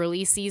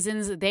early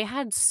seasons, they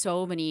had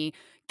so many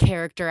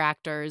character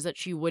actors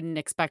that you wouldn't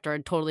expect or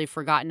had totally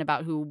forgotten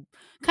about, who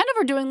kind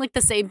of are doing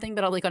the same thing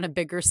but on a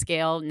bigger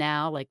scale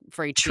now,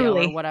 for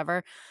HBO or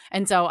whatever.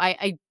 And so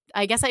I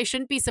guess I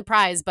shouldn't be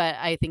surprised, but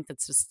I think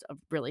that's just a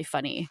really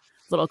funny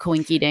little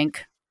coinky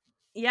dink.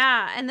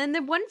 Yeah, and then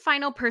the one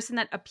final person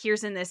that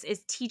appears in this is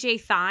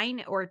TJ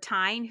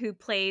Tyne, who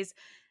plays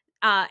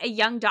a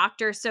young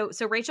doctor. So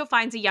Rachel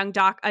finds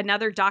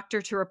another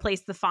doctor to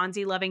replace the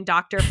Fonzie loving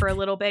doctor for a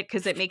little bit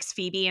because it makes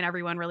Phoebe and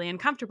everyone really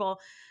uncomfortable.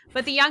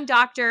 But the young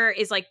doctor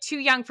is like too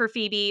young for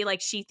Phoebe.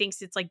 Like she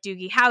thinks it's like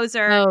Doogie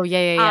Howser. Oh,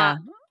 yeah.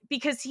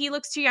 Because he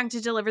looks too young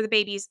to deliver the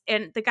babies.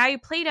 And the guy who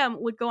played him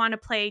would go on to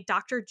play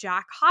Dr.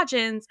 Jack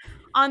Hodgins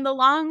on the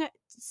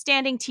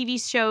long-standing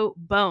TV show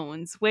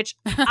Bones, which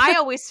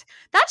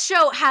that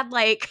show had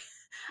like,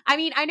 I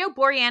mean, I know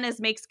Boreanaz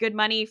makes good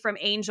money from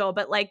Angel,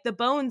 but like the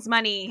Bones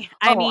money,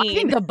 I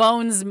think the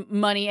Bones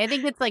money, I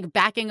think it's like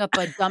backing up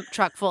a dump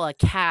truck full of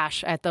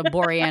cash at the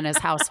Boreanaz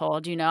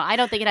household, you know? I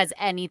don't think it has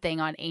anything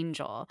on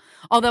Angel.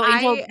 Although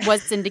Angel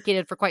was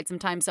syndicated for quite some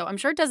time, so I'm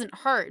sure it doesn't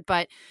hurt.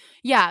 But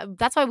yeah,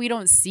 that's why we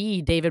don't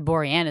see David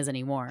Boreanaz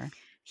anymore.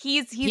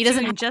 He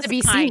doesn't have to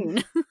be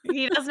seen.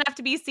 He doesn't have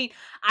to be seen.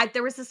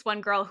 There was this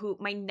one girl one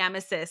of my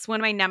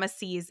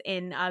nemeses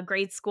in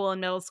grade school and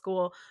middle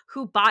school,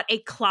 who bought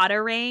a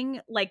Claddagh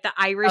ring, like the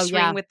Irish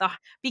ring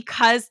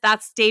because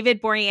that's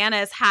David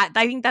Boreanaz hat.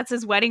 I think that's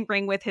his wedding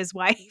ring with his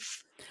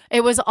wife.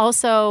 It was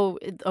also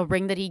a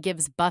ring that he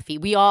gives Buffy.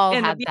 We all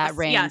had that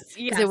ring. Yes.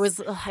 It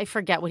was, I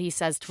forget what he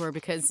says to her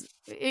because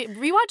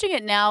rewatching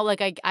it now,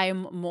 like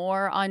I'm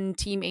more on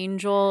Team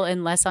Angel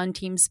and less on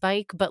Team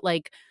Spike, but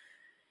like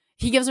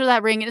he gives her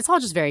that ring and it's all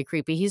just very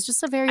creepy. He's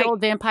just a very old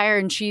vampire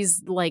and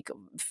she's like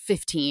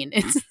 15.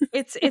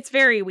 It's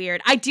very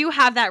weird. I do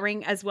have that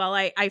ring as well.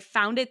 I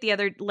found it the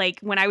other,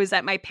 like when I was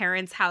at my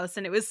parents' house,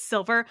 and it was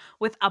silver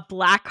with a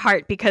black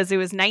heart because it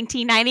was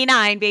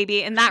 1999,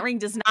 baby. And that ring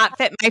does not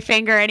fit my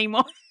finger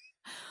anymore.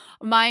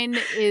 Mine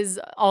is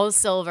all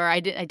silver. I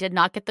did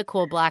not get the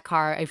cool black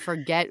heart. I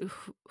forget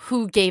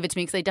who gave it to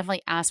me because I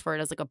definitely asked for it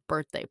as like a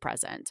birthday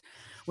present,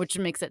 which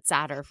makes it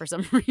sadder for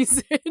some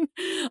reason.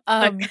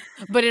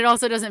 But it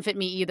also doesn't fit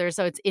me either.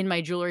 So it's in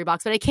my jewelry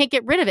box, but I can't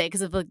get rid of it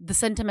because of the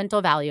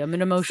sentimental value. I'm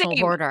an emotional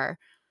hoarder.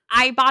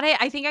 I bought it.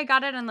 I think I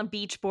got it on the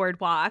beach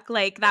boardwalk.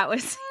 Like that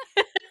was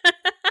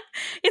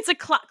it's a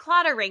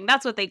Claddagh ring.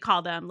 That's what they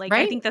call them. Like,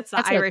 right? I think that's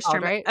the Irish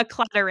term. Right? A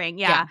Claddagh ring.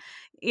 Yeah.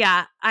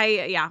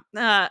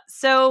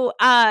 So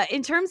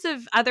in terms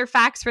of other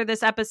facts for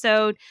this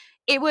episode,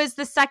 it was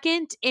the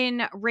second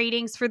in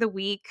ratings for the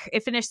week.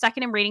 It finished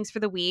second in ratings for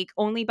the week,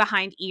 only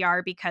behind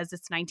ER because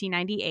it's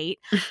 1998.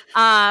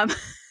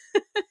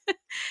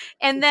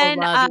 And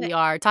then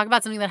ER. Talk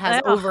about something that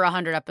has over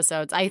 100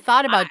 episodes. I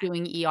thought about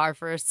doing ER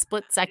for a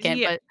split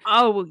second, but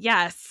oh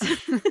yes.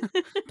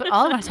 But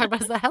all I want to talk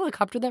about is the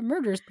helicopter that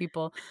murders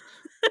people.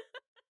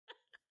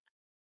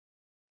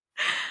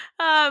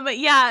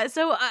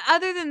 So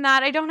other than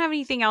that, I don't have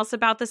anything else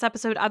about this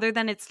episode other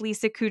than it's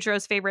Lisa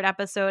Kudrow's favorite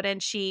episode,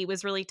 and she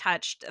was really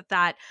touched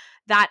that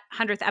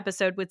 100th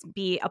episode would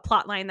be a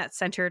plot line that's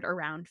centered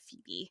around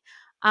Phoebe.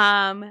 We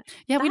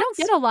don't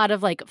get a lot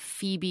of like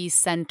Phoebe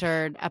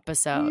centered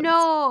episodes.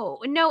 No,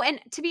 and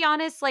to be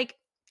honest, like,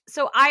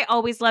 so I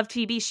always loved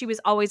Phoebe. She was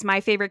always my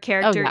favorite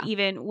character,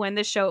 even when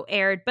the show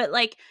aired. But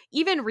like,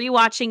 even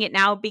rewatching it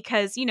now,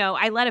 because, you know,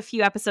 I let a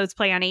few episodes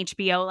play on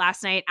HBO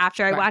last night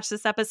after I watched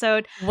this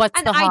episode.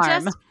 What's the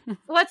harm?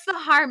 What's the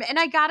harm? And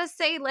I gotta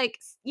say, like,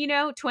 you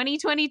know,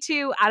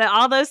 2022, out of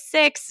all those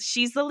 6,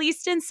 she's the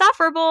least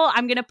insufferable.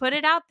 I'm gonna put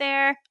it out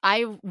there.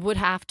 I would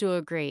have to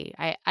agree.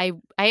 I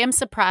am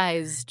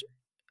surprised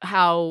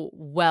how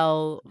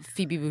well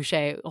Phoebe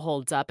Boucher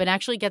holds up and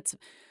actually gets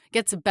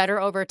better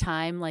over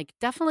time. Like,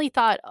 definitely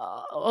thought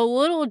a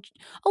little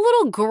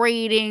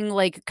grating,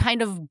 like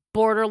kind of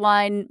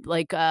borderline,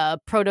 like a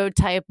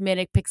prototype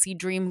Manic Pixie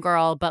Dream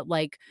Girl, but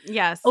like,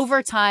 yes,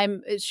 over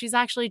time she's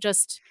actually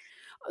just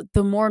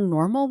the more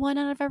normal one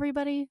out of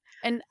everybody.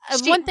 And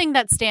one thing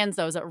that stands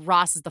though is that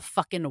Ross is the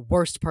fucking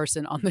worst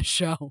person on the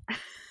show.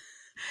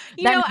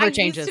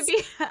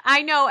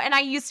 I know, and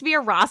I used to be a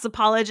Ross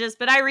apologist,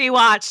 but I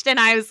rewatched and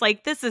I was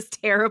like, this is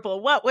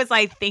terrible. What was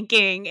I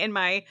thinking in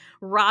my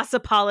Ross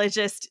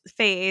apologist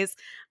phase?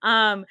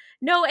 No,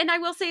 and I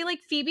will say,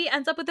 like, Phoebe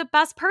ends up with the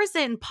best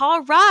person.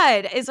 Paul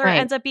Rudd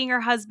ends up being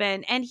her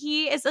husband, and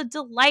he is a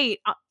delight,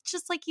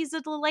 just like he's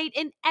a delight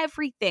in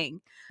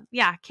everything.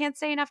 Yeah, can't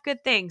say enough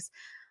good things.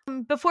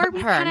 Before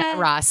we not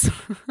Ross,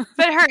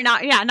 but her,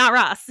 not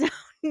Ross.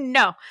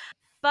 No.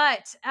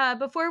 But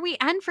before we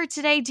end for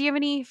today, do you have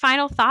any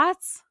final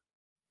thoughts?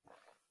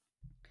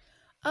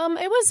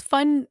 It was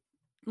fun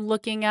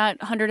looking at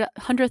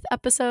 100th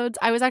episodes.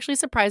 I was actually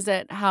surprised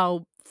at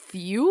how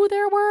few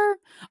there were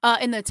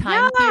in the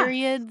time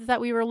period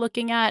that we were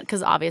looking at.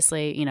 Because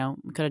obviously, you know,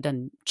 we could have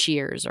done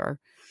Cheers or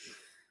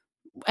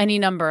any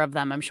number of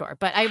them, I'm sure.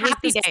 But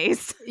Happy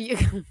Days.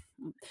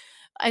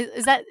 I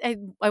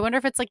wonder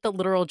if it's like the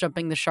literal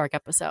jumping the shark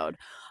episode.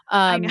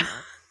 I know.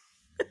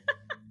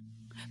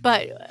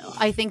 But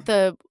I think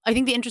the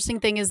interesting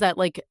thing is that,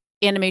 like,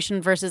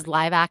 animation versus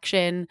live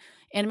action,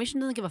 animation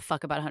doesn't give a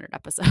fuck about 100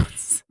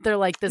 episodes. They're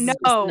like, this is just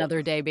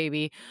another day,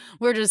 baby.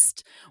 We're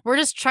just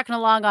trucking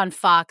along on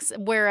Fox.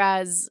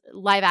 Whereas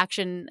live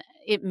action,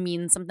 it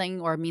means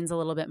something or means a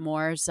little bit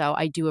more. So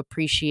I do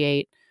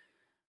appreciate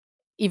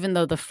even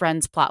though the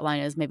Friends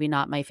plotline is maybe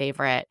not my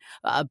favorite,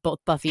 both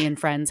Buffy and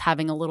Friends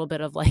having a little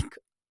bit of like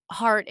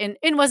heart, and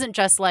it wasn't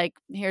just like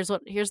here's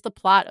the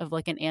plot of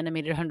like an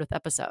animated 100th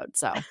episode.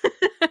 So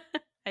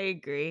I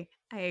agree.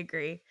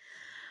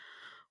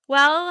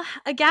 Well,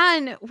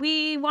 again,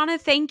 we want to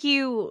thank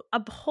you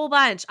a whole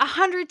bunch,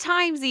 100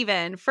 times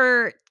even,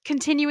 for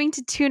continuing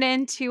to tune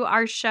in to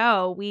our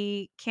show.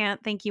 We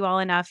can't thank you all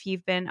enough.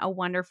 You've been a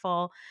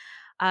wonderful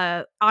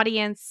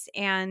audience,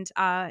 and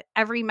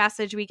every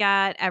message we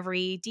get,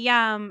 every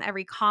DM,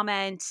 every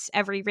comment,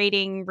 every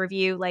rating,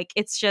 review, like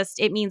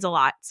it means a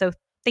lot. So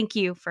thank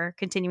you for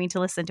continuing to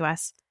listen to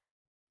us.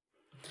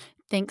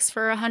 Thanks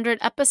for 100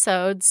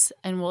 episodes,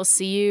 and we'll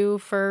see you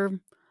for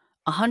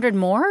 100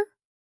 more.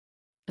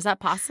 Is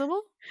that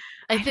possible?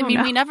 I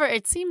mean, we never,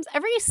 it seems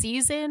every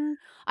season,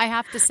 I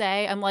have to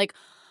say, I'm like,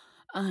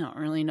 I don't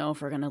really know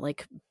if we're going to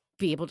like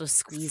be able to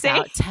squeeze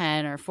out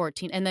 10 or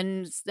 14. And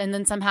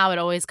then somehow it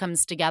always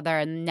comes together,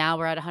 and now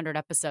we're at 100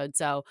 episodes.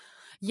 So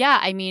yeah,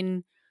 I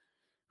mean,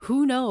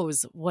 who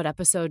knows what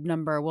episode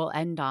number we'll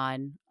end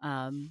on.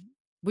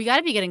 We got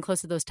to be getting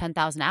close to those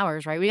 10,000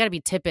 hours, right? We got to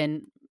be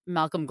tipping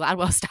Malcolm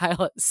Gladwell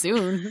style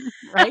soon,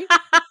 right?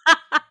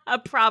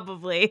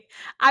 Probably.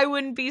 I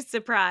wouldn't be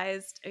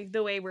surprised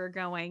the way we're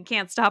going.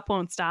 Can't stop,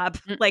 won't stop,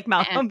 like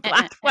Malcolm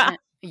Gladwell.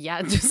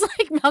 Yeah, just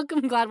like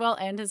Malcolm Gladwell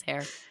and his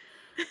hair.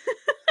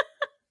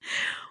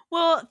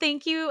 Well,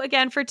 thank you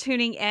again for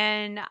tuning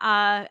in.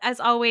 As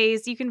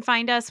always, you can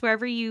find us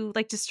wherever you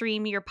like to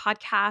stream your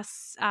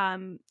podcasts,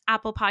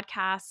 Apple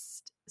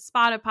Podcasts,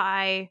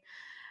 Spotify,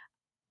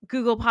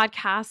 Google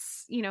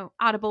Podcasts,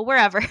 Audible,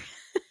 wherever.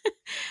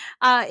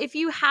 If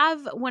you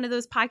have one of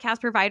those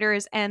podcast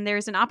providers and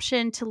there's an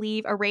option to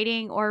leave a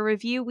rating or a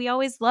review, we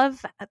always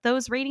love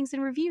those ratings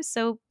and reviews.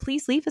 So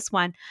please leave us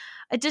one.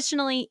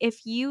 Additionally,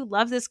 if you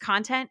love this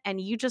content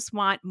and you just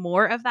want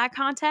more of that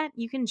content,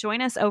 you can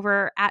join us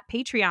over at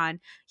Patreon.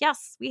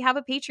 Yes, we have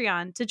a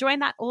Patreon. To join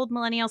that old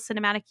millennial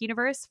cinematic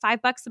universe, $5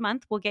 a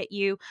month will get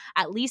you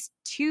at least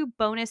 2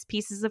 bonus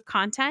pieces of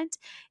content.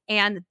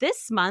 And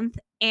this month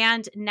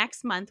and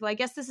next month, well, I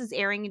guess this is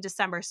airing in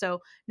December. So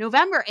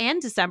November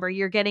and December,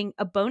 you're getting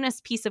a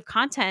bonus piece of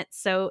content.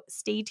 So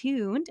stay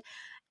tuned.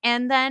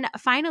 And then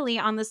finally,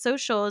 on the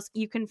socials,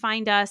 you can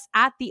find us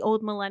at The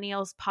Old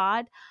Millennials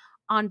Pod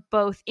on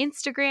both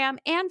Instagram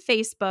and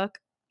Facebook.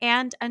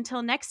 And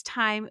until next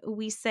time,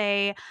 we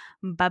say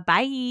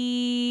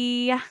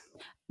bye-bye.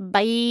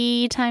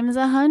 Bye times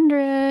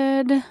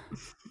 100.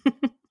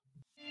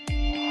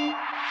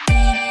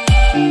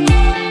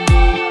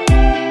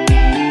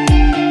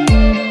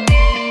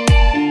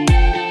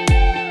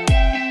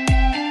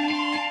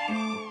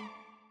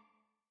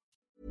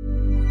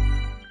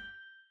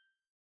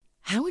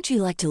 How would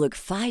you like to look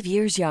 5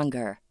 years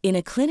younger? In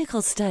a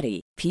clinical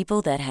study,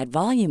 people that had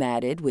volume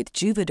added with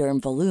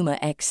Juvederm Voluma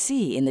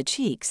XC in the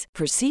cheeks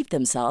perceived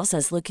themselves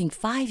as looking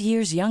 5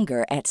 years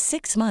younger at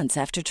 6 months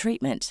after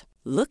treatment.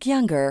 Look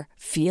younger,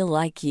 feel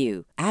like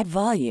you. Add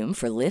volume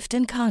for lift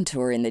and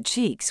contour in the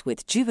cheeks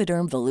with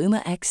Juvederm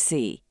Voluma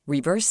XC.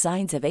 Reverse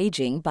signs of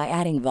aging by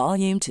adding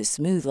volume to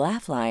smooth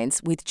laugh lines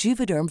with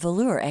Juvederm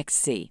Volure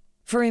XC.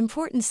 For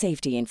important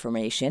safety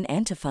information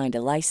and to find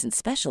a licensed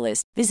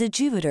specialist, visit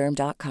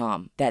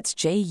Juvederm.com. That's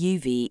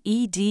JUVEDERM.com.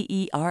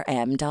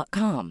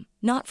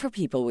 Not for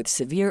people with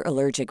severe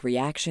allergic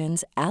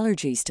reactions,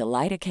 allergies to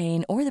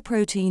lidocaine, or the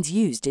proteins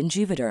used in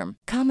Juvederm.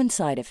 Common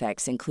side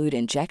effects include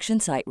injection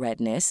site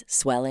redness,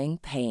 swelling,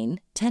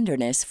 pain,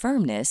 tenderness,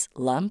 firmness,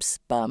 lumps,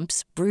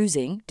 bumps,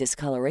 bruising,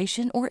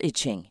 discoloration, or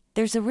itching.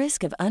 There's a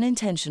risk of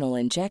unintentional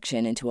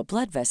injection into a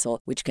blood vessel,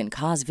 which can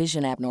cause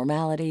vision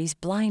abnormalities,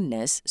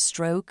 blindness,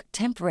 stroke,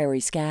 temporary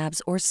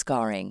scabs, or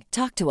scarring.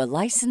 Talk to a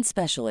licensed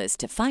specialist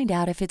to find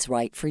out if it's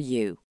right for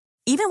you.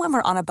 Even when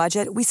we're on a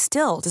budget, we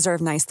still deserve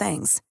nice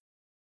things.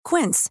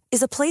 Quince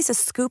is a place to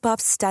scoop up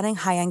stunning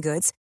high-end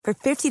goods for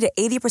 50 to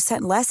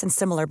 80% less than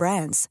similar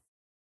brands.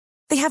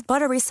 They have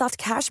buttery soft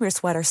cashmere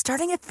sweaters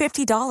starting at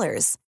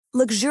 $50,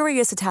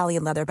 luxurious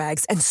Italian leather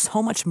bags, and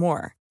so much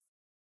more.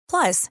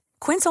 Plus,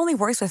 Quince only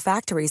works with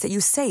factories that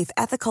use safe,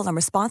 ethical, and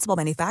responsible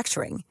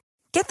manufacturing.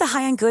 Get the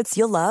high-end goods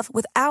you'll love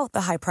without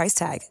the high price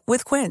tag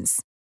with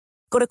Quince.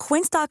 Go to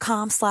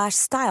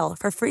quince.com/style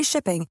for free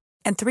shipping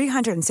and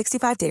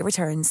 365-day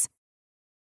returns.